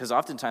listen. Because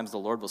oftentimes the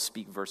Lord will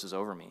speak verses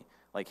over me.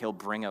 Like he'll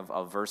bring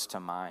a verse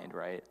to mind,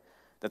 right?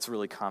 That's a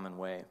really common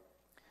way.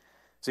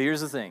 So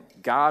here's the thing.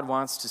 God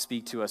wants to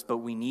speak to us, but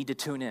we need to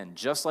tune in.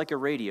 Just like a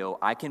radio,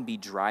 I can be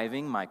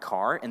driving my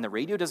car, and the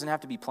radio doesn't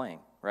have to be playing,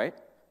 right?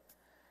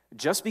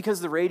 Just because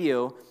the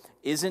radio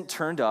isn't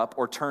turned up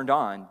or turned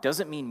on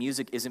doesn't mean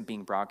music isn't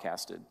being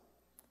broadcasted.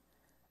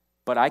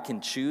 But I can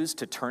choose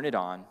to turn it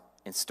on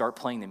and start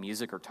playing the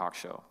music or talk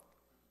show.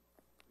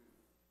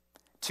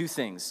 2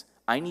 things.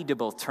 I need to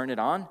both turn it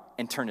on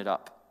and turn it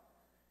up.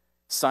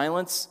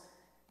 Silence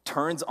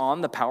turns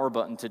on the power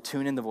button to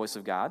tune in the voice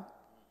of God,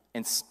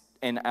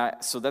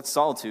 so that's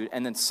solitude.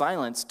 And then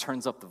silence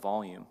turns up the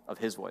volume of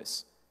his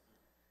voice.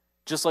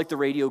 Just like the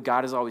radio,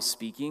 God is always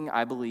speaking,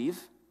 I believe.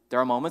 There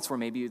are moments where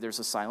maybe there's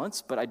a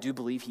silence, but I do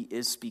believe he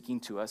is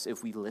speaking to us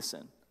if we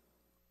listen.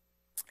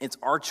 It's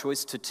our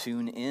choice to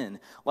tune in.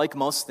 Like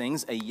most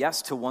things, a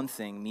yes to one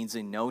thing means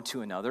a no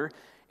to another.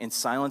 In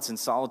silence and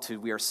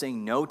solitude, we are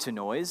saying no to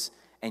noise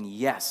and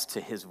yes to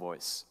his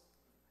voice.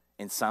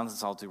 In silence and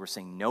solitude, we're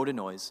saying no to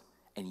noise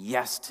and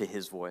yes to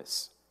his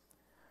voice.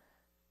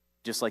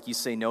 Just like you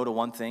say no to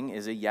one thing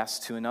is a yes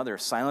to another.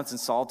 Silence and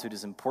solitude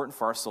is important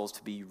for our souls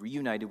to be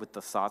reunited with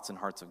the thoughts and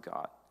hearts of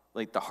God,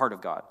 like the heart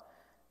of God.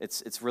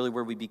 It's really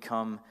where we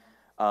become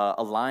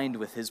aligned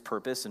with his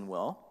purpose and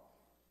will.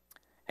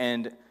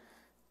 And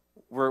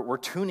we're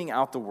tuning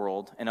out the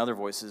world and other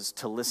voices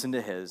to listen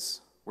to his.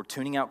 We're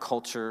tuning out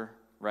culture,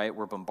 right?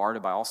 We're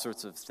bombarded by all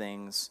sorts of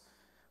things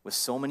with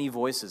so many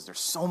voices. There's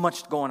so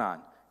much going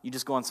on. You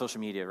just go on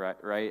social media,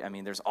 right? I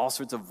mean, there's all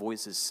sorts of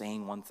voices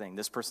saying one thing.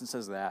 This person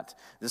says that.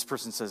 This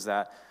person says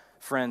that.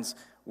 Friends,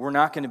 we're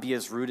not going to be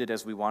as rooted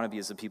as we want to be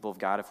as the people of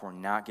God if we're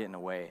not getting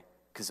away.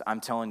 Because I'm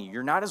telling you,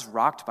 you're not as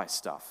rocked by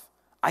stuff.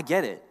 I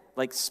get it.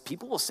 Like,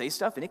 people will say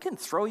stuff, and it can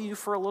throw you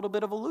for a little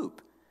bit of a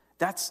loop.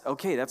 That's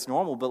okay. That's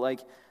normal. But,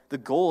 like, the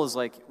goal is,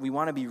 like, we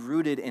want to be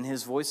rooted in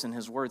his voice and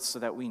his words so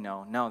that we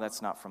know, no,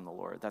 that's not from the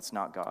Lord. That's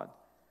not God.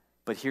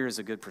 But here's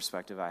a good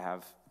perspective I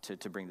have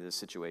to bring to this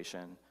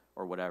situation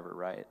or whatever,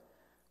 right?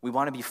 We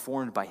want to be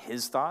formed by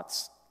his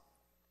thoughts.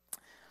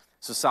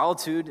 So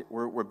solitude,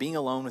 we're being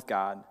alone with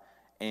God,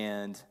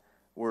 and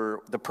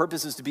The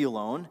purpose is to be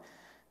alone,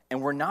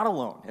 and we're not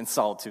alone in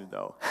solitude,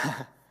 though.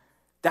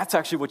 That's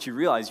actually what you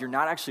realize. You're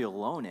not actually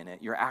alone in it.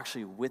 You're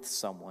actually with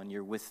someone.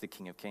 You're with the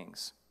King of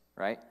Kings,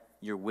 right?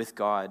 You're with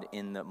God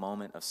in the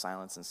moment of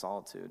silence and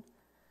solitude.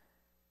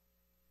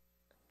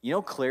 You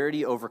know,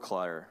 clarity over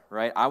clutter,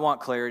 right? I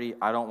want clarity.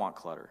 I don't want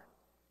clutter.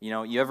 You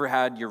know, you ever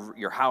had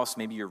your house,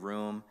 maybe your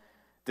room?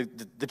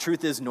 The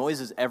truth is,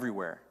 noise is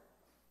everywhere.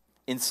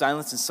 In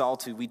silence and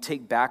solitude, we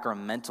take back our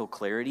mental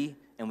clarity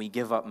and we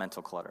give up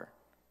mental clutter.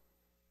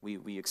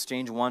 We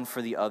exchange one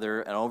for the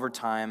other, and over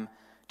time,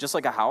 just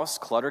like a house,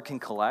 clutter can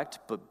collect,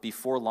 but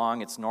before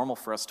long, it's normal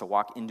for us to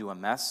walk into a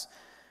mess.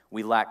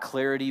 We lack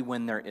clarity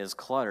when there is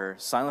clutter.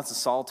 Silence and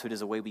solitude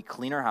is a way we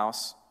clean our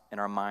house and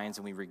our minds,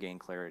 and we regain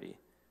clarity.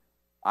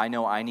 I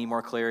know I need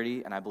more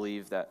clarity, and I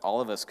believe that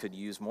all of us could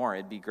use more.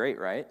 It'd be great,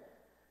 right?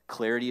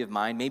 Clarity of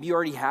mind. Maybe you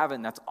already have it,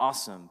 and that's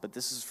awesome, but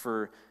this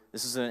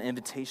is an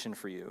invitation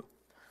for you.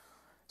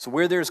 So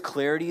where there's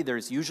clarity,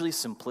 there's usually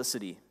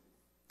simplicity.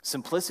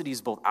 Simplicity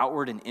is both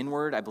outward and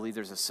inward. I believe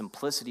there's a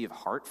simplicity of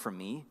heart for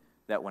me,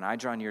 that when I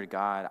draw near to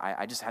God,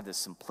 I just have this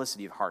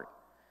simplicity of heart.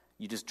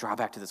 You just draw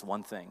back to this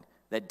one thing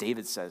that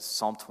David says,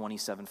 Psalm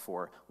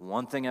 27:4,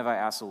 one thing have I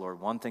asked the Lord,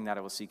 one thing that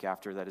I will seek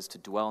after, that is to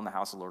dwell in the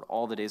house of the Lord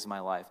all the days of my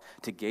life,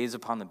 to gaze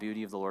upon the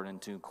beauty of the Lord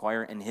and to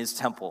inquire in his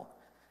temple,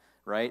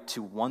 right?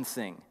 To one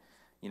thing,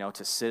 you know,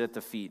 to sit at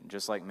the feet,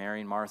 just like Mary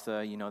and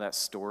Martha, you know that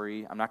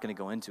story. I'm not going to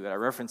go into it. I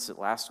referenced it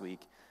last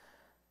week,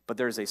 but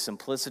there's a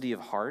simplicity of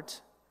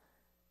heart.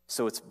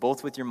 So it's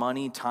both with your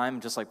money,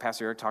 time, just like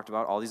Pastor Eric talked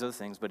about, all these other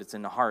things, but it's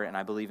in the heart, and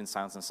I believe in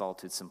silence and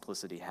solitude,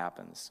 simplicity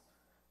happens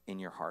in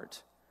your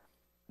heart.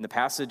 And the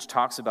passage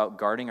talks about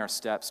guarding our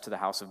steps to the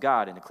house of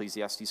God in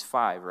Ecclesiastes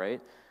 5, right?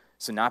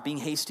 So not being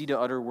hasty to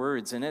utter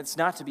words, and it's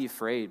not to be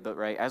afraid, but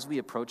right, as we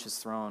approach his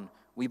throne,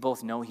 we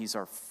both know he's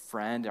our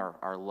friend,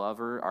 our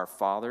lover, our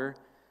father,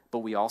 but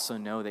we also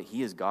know that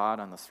he is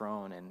God on the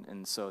throne,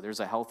 and so there's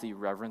a healthy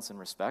reverence and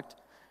respect.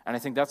 And I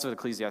think that's what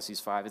Ecclesiastes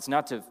 5, it's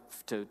not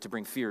to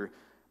bring fear,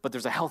 but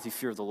there's a healthy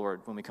fear of the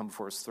Lord when we come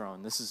before his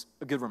throne. This is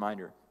a good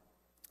reminder.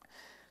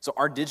 So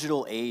our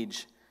digital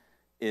age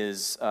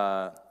is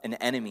an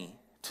enemy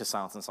to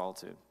silence and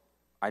solitude.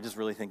 I just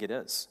really think it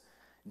is.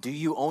 Do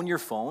you own your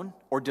phone,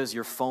 or does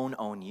your phone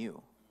own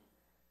you?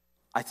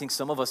 I think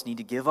some of us need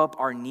to give up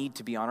our need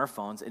to be on our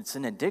phones. It's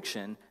an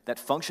addiction that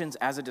functions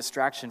as a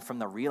distraction from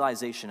the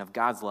realization of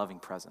God's loving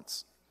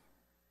presence.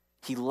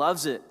 He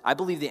loves it. I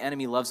believe the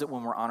enemy loves it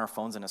when we're on our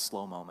phones in a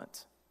slow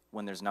moment,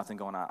 when there's nothing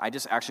going on. I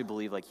just actually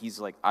believe like he's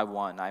like, I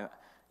won.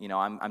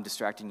 I'm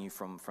distracting you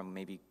from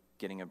maybe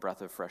getting a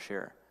breath of fresh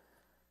air,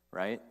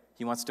 right?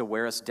 He wants to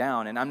wear us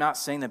down. And I'm not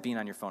saying that being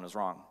on your phone is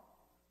wrong.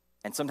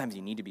 And sometimes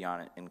you need to be on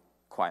it in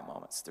quiet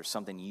moments. There's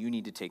something you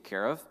need to take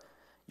care of.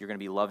 You're going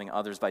to be loving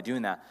others by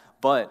doing that.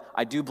 But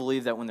I do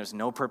believe that when there's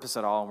no purpose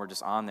at all and we're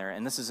just on there,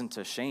 and this isn't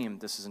to shame,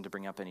 this isn't to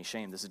bring up any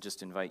shame, this is just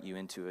to invite you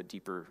into a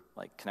deeper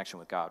like connection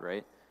with God,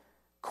 right?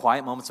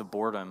 Quiet moments of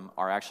boredom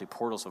are actually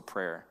portals of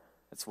prayer.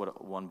 That's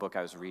what one book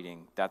I was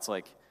reading. That's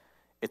like,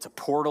 it's a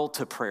portal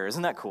to prayer.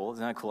 Isn't that cool?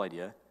 Isn't that a cool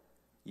idea?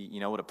 You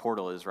know what a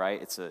portal is,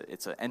 right? It's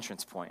an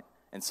entrance point.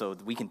 And so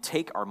we can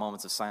take our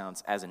moments of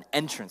silence as an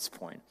entrance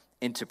point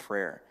into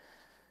prayer.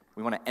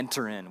 We want to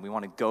enter in. We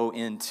want to go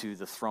into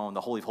the throne,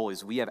 the Holy of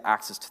Holies. We have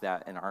access to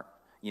that in our,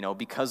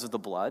 because of the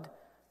blood,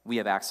 we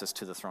have access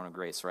to the throne of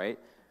grace, right?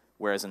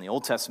 Whereas in the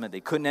Old Testament, they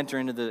couldn't enter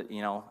into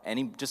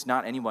the, just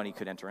not anybody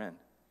could enter in.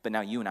 But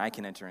now you and I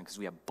can enter in because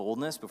we have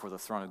boldness before the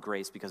throne of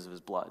grace because of his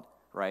blood,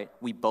 right?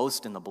 We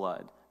boast in the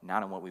blood,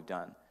 not in what we've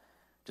done.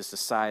 Just a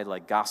side,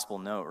 like, gospel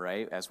note,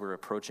 right? As we're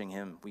approaching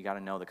him, we got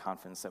to know the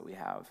confidence that we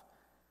have.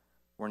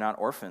 We're not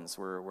orphans.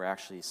 We're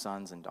actually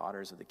sons and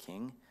daughters of the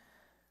King.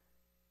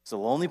 So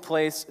the lonely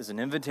place is an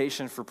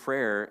invitation for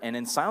prayer. And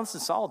in silence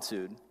and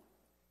solitude,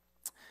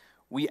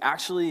 we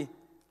actually,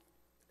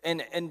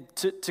 and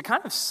to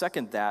kind of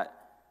second that,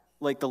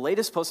 like the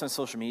latest post on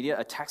social media,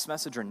 a text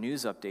message or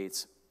news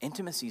updates,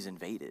 intimacy is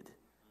invaded.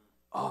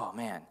 Oh,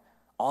 man.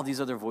 All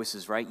these other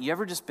voices, right? You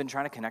ever just been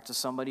trying to connect to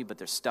somebody, but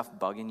there's stuff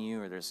bugging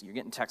you, or you're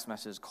getting text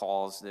messages,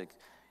 calls,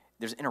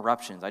 there's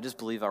interruptions. I just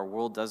believe our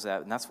world does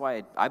that, and that's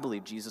why I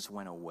believe Jesus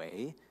went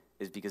away,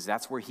 is because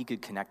that's where he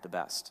could connect the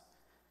best.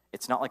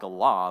 It's not like a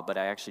law, but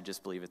I actually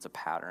just believe it's a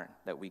pattern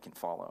that we can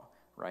follow,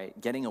 right?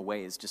 Getting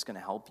away is just going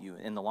to help you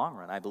in the long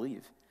run, I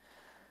believe.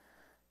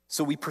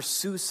 So we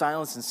pursue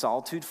silence and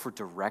solitude for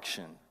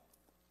direction.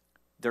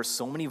 There's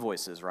so many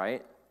voices,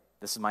 right?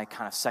 This is my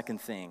kind of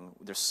second thing.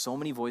 There's so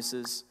many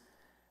voices.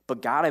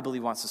 But God, I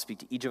believe, wants to speak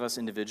to each of us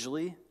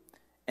individually.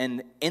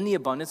 And in the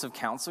abundance of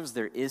counselors,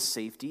 there is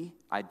safety.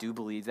 I do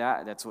believe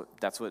that.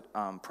 That's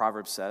what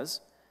Proverbs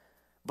says.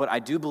 But I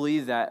do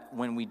believe that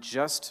when we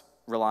just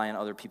rely on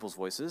other people's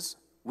voices,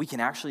 we can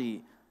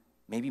actually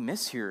maybe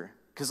mishear.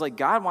 Because, like,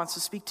 God wants to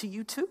speak to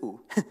you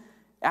too.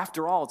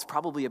 After all, it's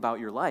probably about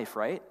your life,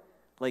 right?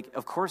 Like,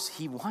 of course,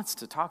 he wants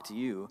to talk to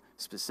you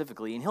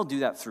specifically, and he'll do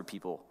that through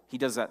people. He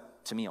does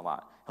that to me a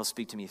lot. He'll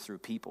speak to me through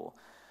people.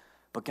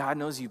 But God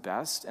knows you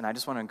best, and I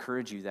just want to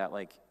encourage you that,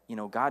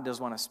 God does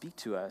want to speak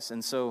to us.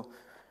 And so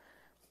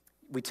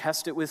we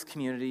test it with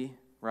community,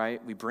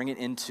 right? We bring it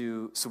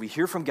into, so we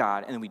hear from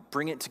God, and then we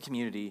bring it to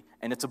community,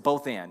 and it's a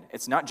both and.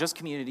 It's not just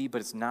community, but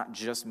it's not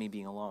just me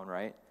being alone,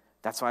 right?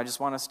 That's why I just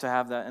want us to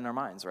have that in our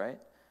minds, right?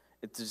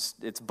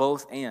 It's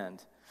both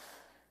and.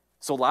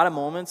 So a lot of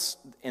moments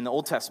in the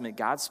Old Testament,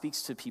 God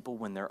speaks to people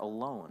when they're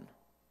alone,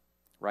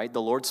 right?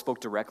 The Lord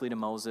spoke directly to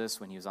Moses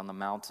when he was on the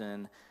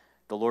mountain.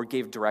 The Lord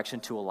gave direction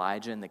to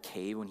Elijah in the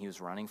cave when he was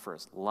running for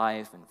his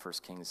life in 1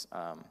 Kings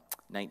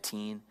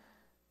 19.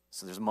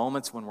 So there's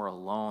moments when we're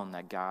alone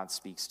that God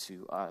speaks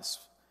to us.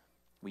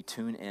 We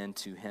tune in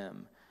to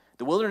him.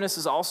 The wilderness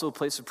is also a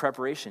place of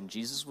preparation.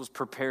 Jesus was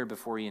prepared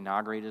before he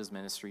inaugurated his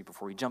ministry,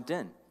 before he jumped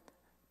in.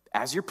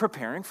 As you're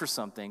preparing for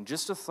something,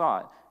 just a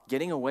thought,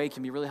 getting away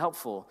can be really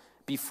helpful.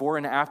 Before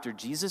and after,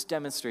 Jesus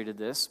demonstrated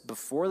this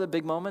before the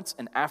big moments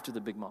and after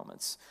the big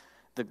moments.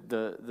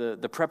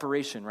 The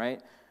preparation, right?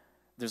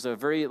 There's a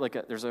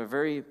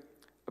very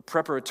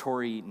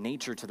preparatory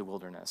nature to the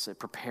wilderness. It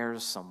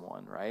prepares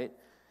someone, right?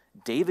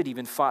 David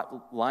even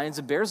fought lions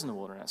and bears in the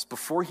wilderness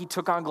before he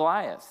took on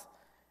Goliath.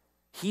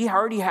 He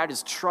already had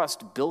his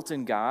trust built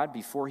in God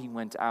before he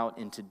went out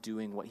into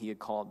doing what he had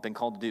been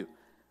called to do.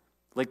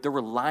 Like there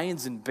were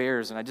lions and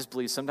bears, and I just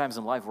believe sometimes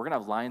in life we're going to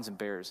have lions and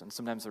bears, and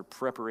sometimes they're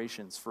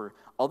preparations for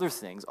other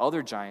things,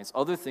 other giants,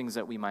 other things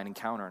that we might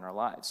encounter in our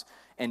lives.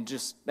 And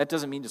just that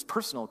doesn't mean just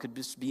personal, it could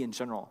just be in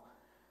general.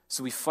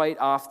 So we fight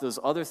off those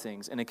other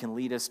things, and it can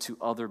lead us to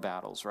other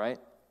battles, right?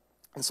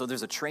 And so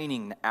there's a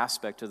training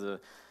aspect of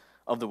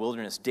the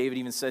wilderness. David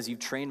even says, "You've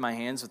trained my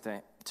hands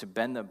to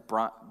bend a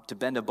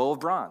bow of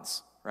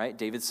bronze." Right?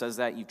 David says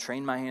that, "You've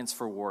trained my hands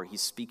for war."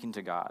 He's speaking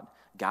to God.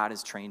 God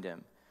has trained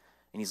him.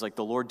 And he's like,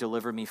 "The Lord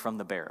delivered me from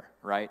the bear,"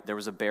 right? There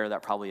was a bear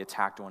that probably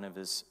attacked one of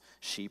his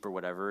sheep or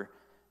whatever,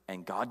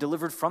 and God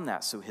delivered from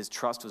that, so his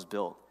trust was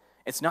built.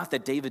 It's not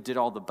that David did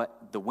all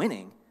the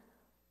winning.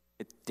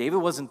 David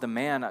wasn't the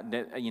man,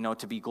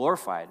 to be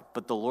glorified,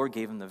 but the Lord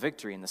gave him the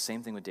victory. And the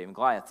same thing with David and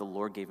Goliath. The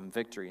Lord gave him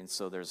victory. And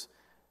so there's,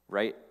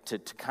 right, to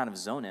kind of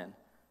zone in,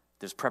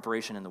 there's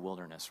preparation in the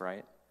wilderness,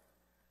 right?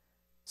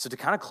 So to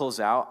kind of close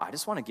out, I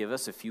just want to give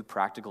us a few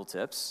practical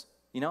tips.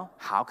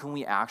 How can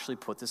we actually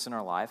put this in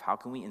our life? How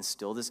can we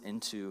instill this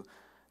into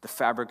the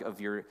fabric of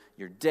your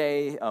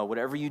day,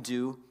 whatever you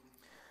do?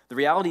 The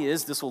reality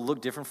is this will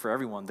look different for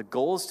everyone. The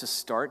goal is to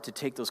start to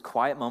take those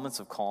quiet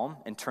moments of calm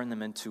and turn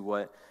them into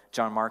what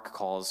John Mark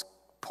calls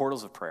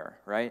portals of prayer,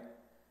 right?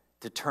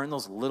 To turn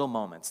those little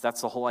moments.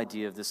 That's the whole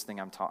idea of this thing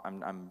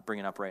I'm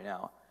bringing up right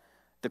now.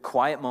 The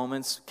quiet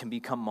moments can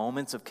become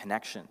moments of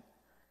connection.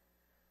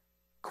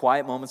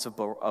 Quiet moments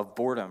of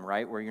boredom,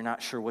 right, where you're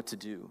not sure what to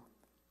do.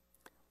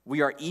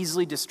 We are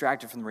easily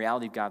distracted from the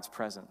reality of God's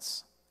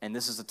presence, and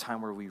this is a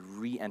time where we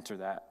re-enter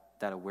that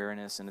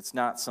awareness, and it's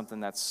not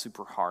something that's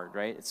super hard,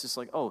 right? It's just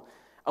like,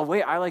 a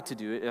way I like to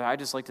do it, I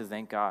just like to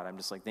thank God. I'm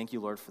just like, "Thank you,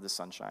 Lord, for the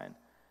sunshine."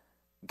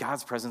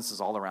 God's presence is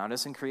all around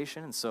us in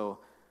creation, and so,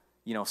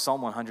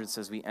 Psalm 100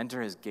 says we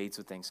enter his gates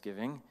with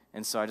thanksgiving,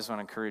 and so I just want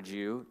to encourage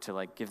you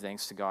to give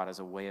thanks to God as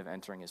a way of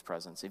entering his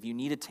presence. If you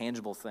need a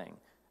tangible thing,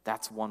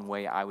 that's one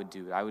way I would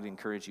do it. I would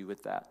encourage you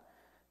with that.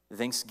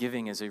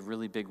 Thanksgiving is a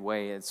really big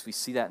way, as we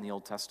see that in the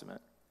Old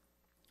Testament.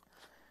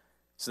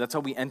 So that's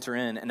how we enter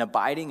in, and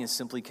abiding is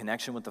simply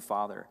connection with the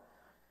Father.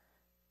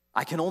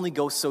 I can only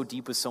go so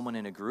deep with someone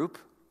in a group,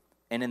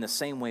 and in the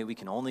same way, we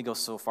can only go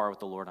so far with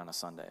the Lord on a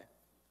Sunday.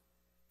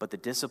 But the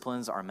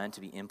disciplines are meant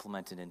to be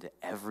implemented into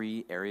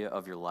every area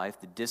of your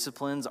life. The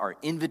disciplines are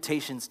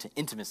invitations to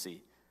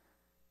intimacy.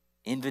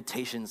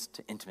 Invitations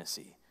to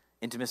intimacy.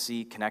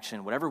 Intimacy,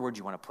 connection, whatever word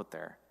you want to put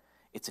there.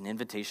 It's an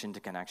invitation to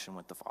connection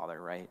with the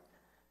Father, right?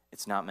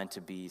 It's not meant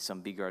to be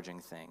some begrudging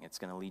thing. It's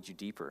going to lead you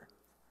deeper.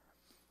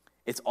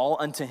 It's all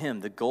unto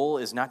him. The goal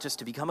is not just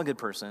to become a good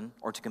person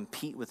or to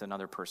compete with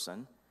another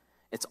person.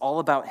 It's all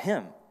about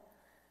him.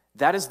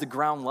 That is the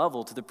ground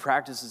level to the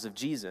practices of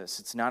Jesus.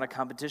 It's not a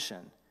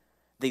competition.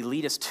 They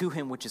lead us to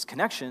him, which is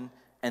connection,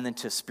 and then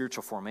to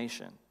spiritual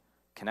formation.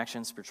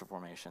 Connection, spiritual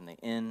formation.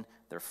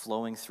 They're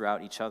flowing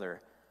throughout each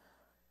other.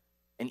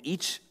 And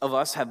each of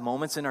us have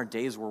moments in our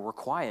days where we're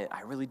quiet.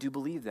 I really do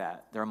believe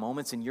that. There are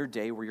moments in your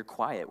day where you're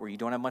quiet, where you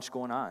don't have much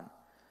going on.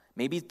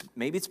 Maybe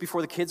it's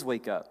before the kids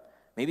wake up.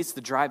 Maybe it's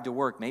the drive to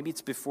work. Maybe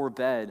it's before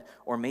bed.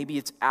 Or maybe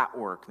it's at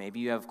work. Maybe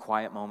you have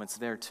quiet moments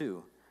there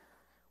too.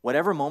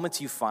 Whatever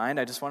moments you find,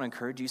 I just want to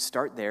encourage you,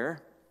 start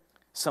there.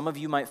 Some of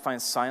you might find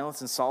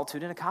silence and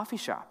solitude in a coffee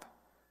shop.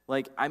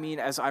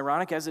 As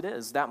ironic as it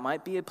is, that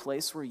might be a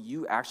place where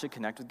you actually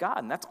connect with God,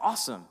 and that's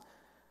awesome.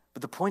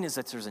 But the point is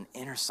that there's an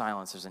inner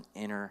silence, there's an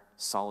inner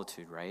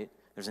solitude, right?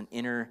 There's an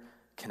inner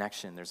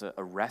connection. There's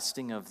a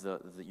resting of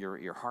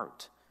your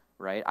heart,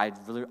 right?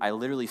 I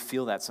literally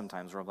feel that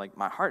sometimes where I'm like,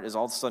 my heart is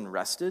all of a sudden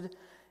rested,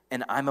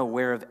 and I'm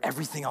aware of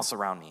everything else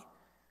around me.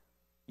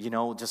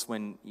 Just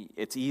when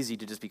it's easy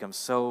to just become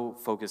so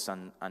focused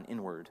on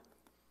inward.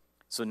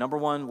 So number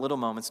one, little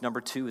moments.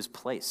 Number two is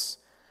place.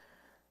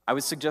 I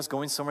would suggest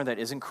going somewhere that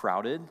isn't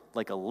crowded,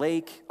 like a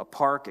lake, a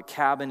park, a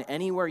cabin,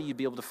 anywhere you'd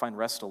be able to find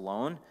rest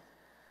alone.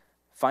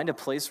 Find a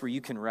place where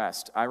you can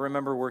rest. I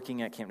remember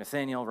working at Camp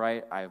Nathaniel,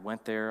 right? I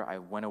went there. I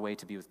went away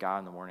to be with God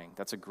in the morning.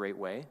 That's a great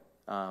way.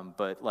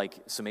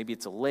 So maybe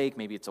it's a lake,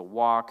 maybe it's a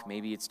walk,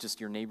 maybe it's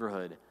just your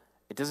neighborhood.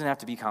 It doesn't have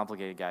to be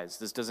complicated, guys.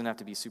 This doesn't have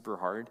to be super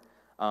hard.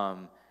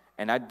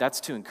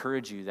 That's to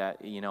encourage you that,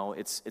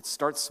 it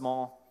starts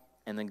small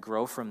and then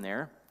grow from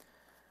there.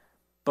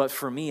 But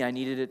for me, I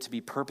needed it to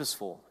be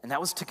purposeful. And that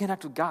was to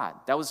connect with God.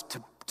 That was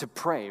to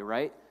pray,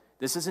 right?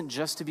 This isn't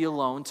just to be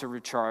alone, to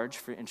recharge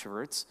for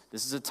introverts.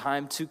 This is a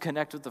time to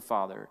connect with the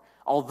Father.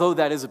 Although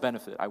that is a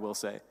benefit, I will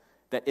say.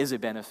 That is a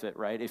benefit,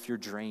 right? If you're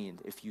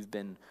drained, if you've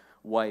been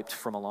wiped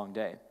from a long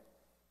day.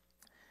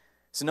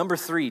 So number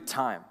 3,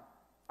 time.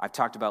 I've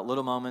talked about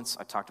little moments,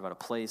 I talked about a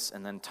place,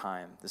 and then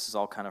time. This is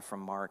all kind of from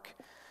Mark.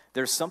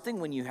 There's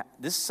something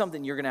this is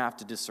something you're going to have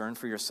to discern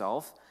for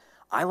yourself.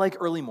 I like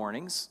early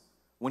mornings.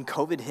 When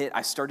COVID hit,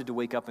 I started to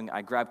wake up and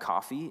I grabbed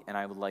coffee and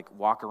I would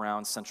walk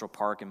around Central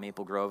Park and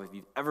Maple Grove. If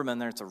you've ever been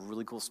there, it's a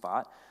really cool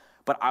spot.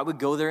 But I would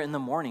go there in the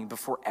morning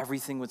before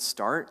everything would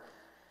start.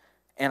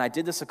 And I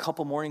did this a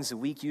couple mornings a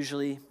week,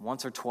 usually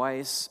once or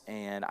twice.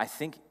 And I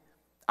think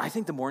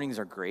the mornings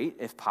are great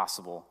if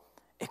possible.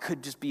 It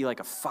could just be like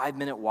a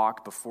 5-minute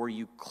walk before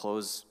you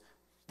close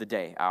the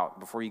day out,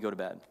 before you go to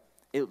bed.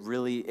 It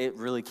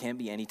really can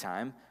be any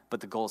time, but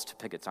the goal is to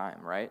pick a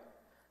time, right?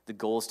 The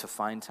goal is to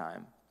find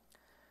time.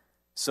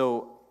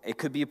 So it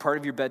could be a part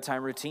of your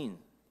bedtime routine,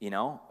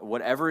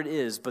 whatever it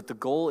is, but the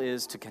goal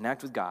is to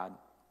connect with God,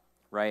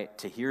 right?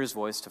 To hear his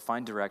voice, to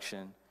find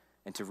direction,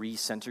 and to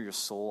recenter your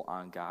soul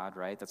on God,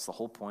 right? That's the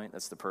whole point.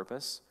 That's the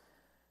purpose.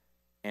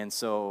 And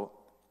so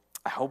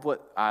I hope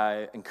what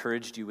I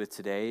encouraged you with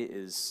today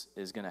is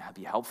going to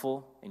be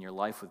helpful in your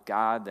life with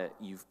God, that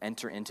you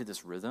enter into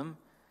this rhythm.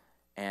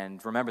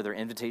 And remember, they're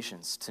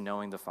invitations to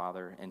knowing the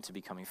Father and to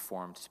becoming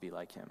formed to be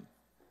like him.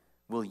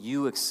 Will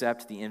you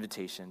accept the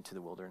invitation to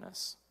the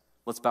wilderness?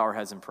 Let's bow our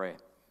heads and pray.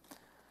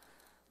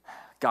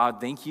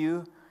 God, thank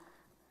you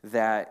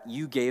that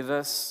you gave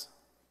us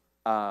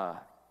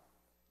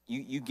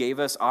you gave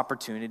us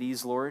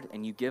opportunities, Lord,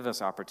 and you give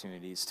us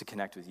opportunities to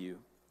connect with you.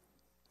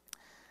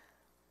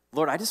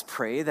 Lord, I just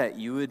pray that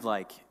you would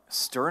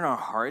stir in our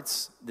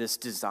hearts this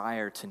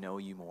desire to know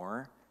you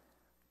more,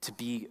 to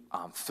be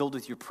filled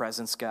with your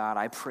presence, God.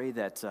 I pray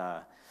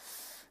that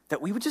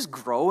we would just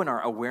grow in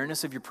our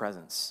awareness of your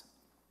presence.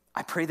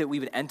 I pray that we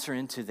would enter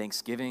into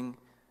Thanksgiving,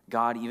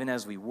 God, even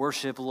as we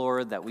worship,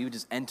 Lord, that we would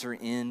just enter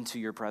into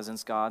your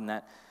presence, God, and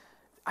that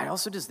I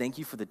also just thank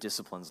you for the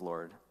disciplines,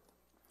 Lord,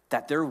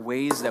 that there are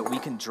ways that we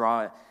can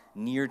draw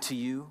near to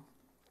you.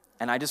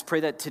 And I just pray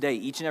that today,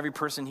 each and every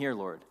person here,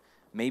 Lord,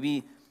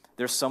 maybe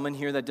there's someone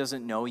here that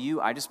doesn't know you.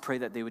 I just pray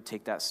that they would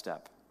take that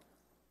step.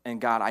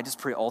 And God, I just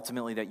pray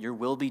ultimately that your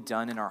will be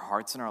done in our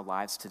hearts and our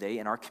lives today,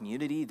 in our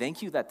community.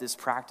 Thank you that this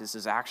practice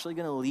is actually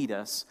going to lead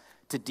us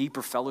to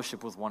deeper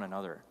fellowship with one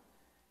another,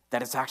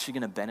 that it's actually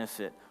going to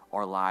benefit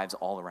our lives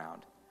all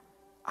around.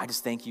 I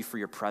just thank you for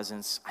your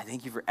presence. I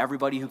thank you for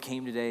everybody who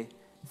came today.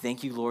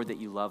 Thank you, Lord, that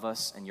you love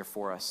us and you're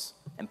for us.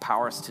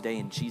 Empower us today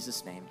in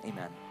Jesus' name.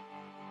 Amen.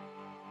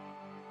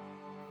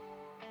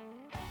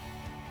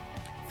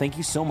 Thank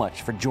you so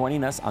much for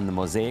joining us on the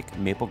Mosaic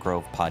Maple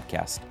Grove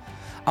podcast.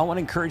 I want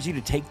to encourage you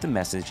to take the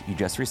message you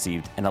just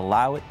received and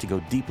allow it to go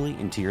deeply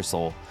into your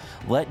soul.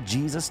 Let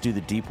Jesus do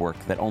the deep work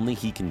that only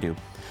he can do.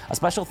 A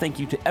special thank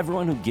you to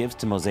everyone who gives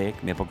to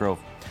Mosaic Maple Grove.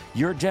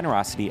 Your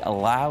generosity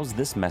allows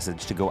this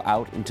message to go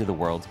out into the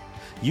world.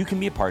 You can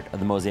be a part of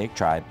the Mosaic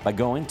tribe by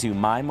going to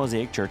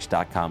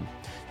mymosaicchurch.com.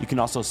 You can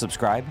also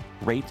subscribe,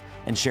 rate,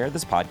 and share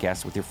this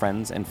podcast with your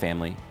friends and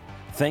family.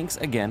 Thanks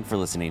again for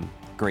listening.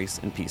 Grace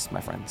and peace,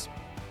 my friends.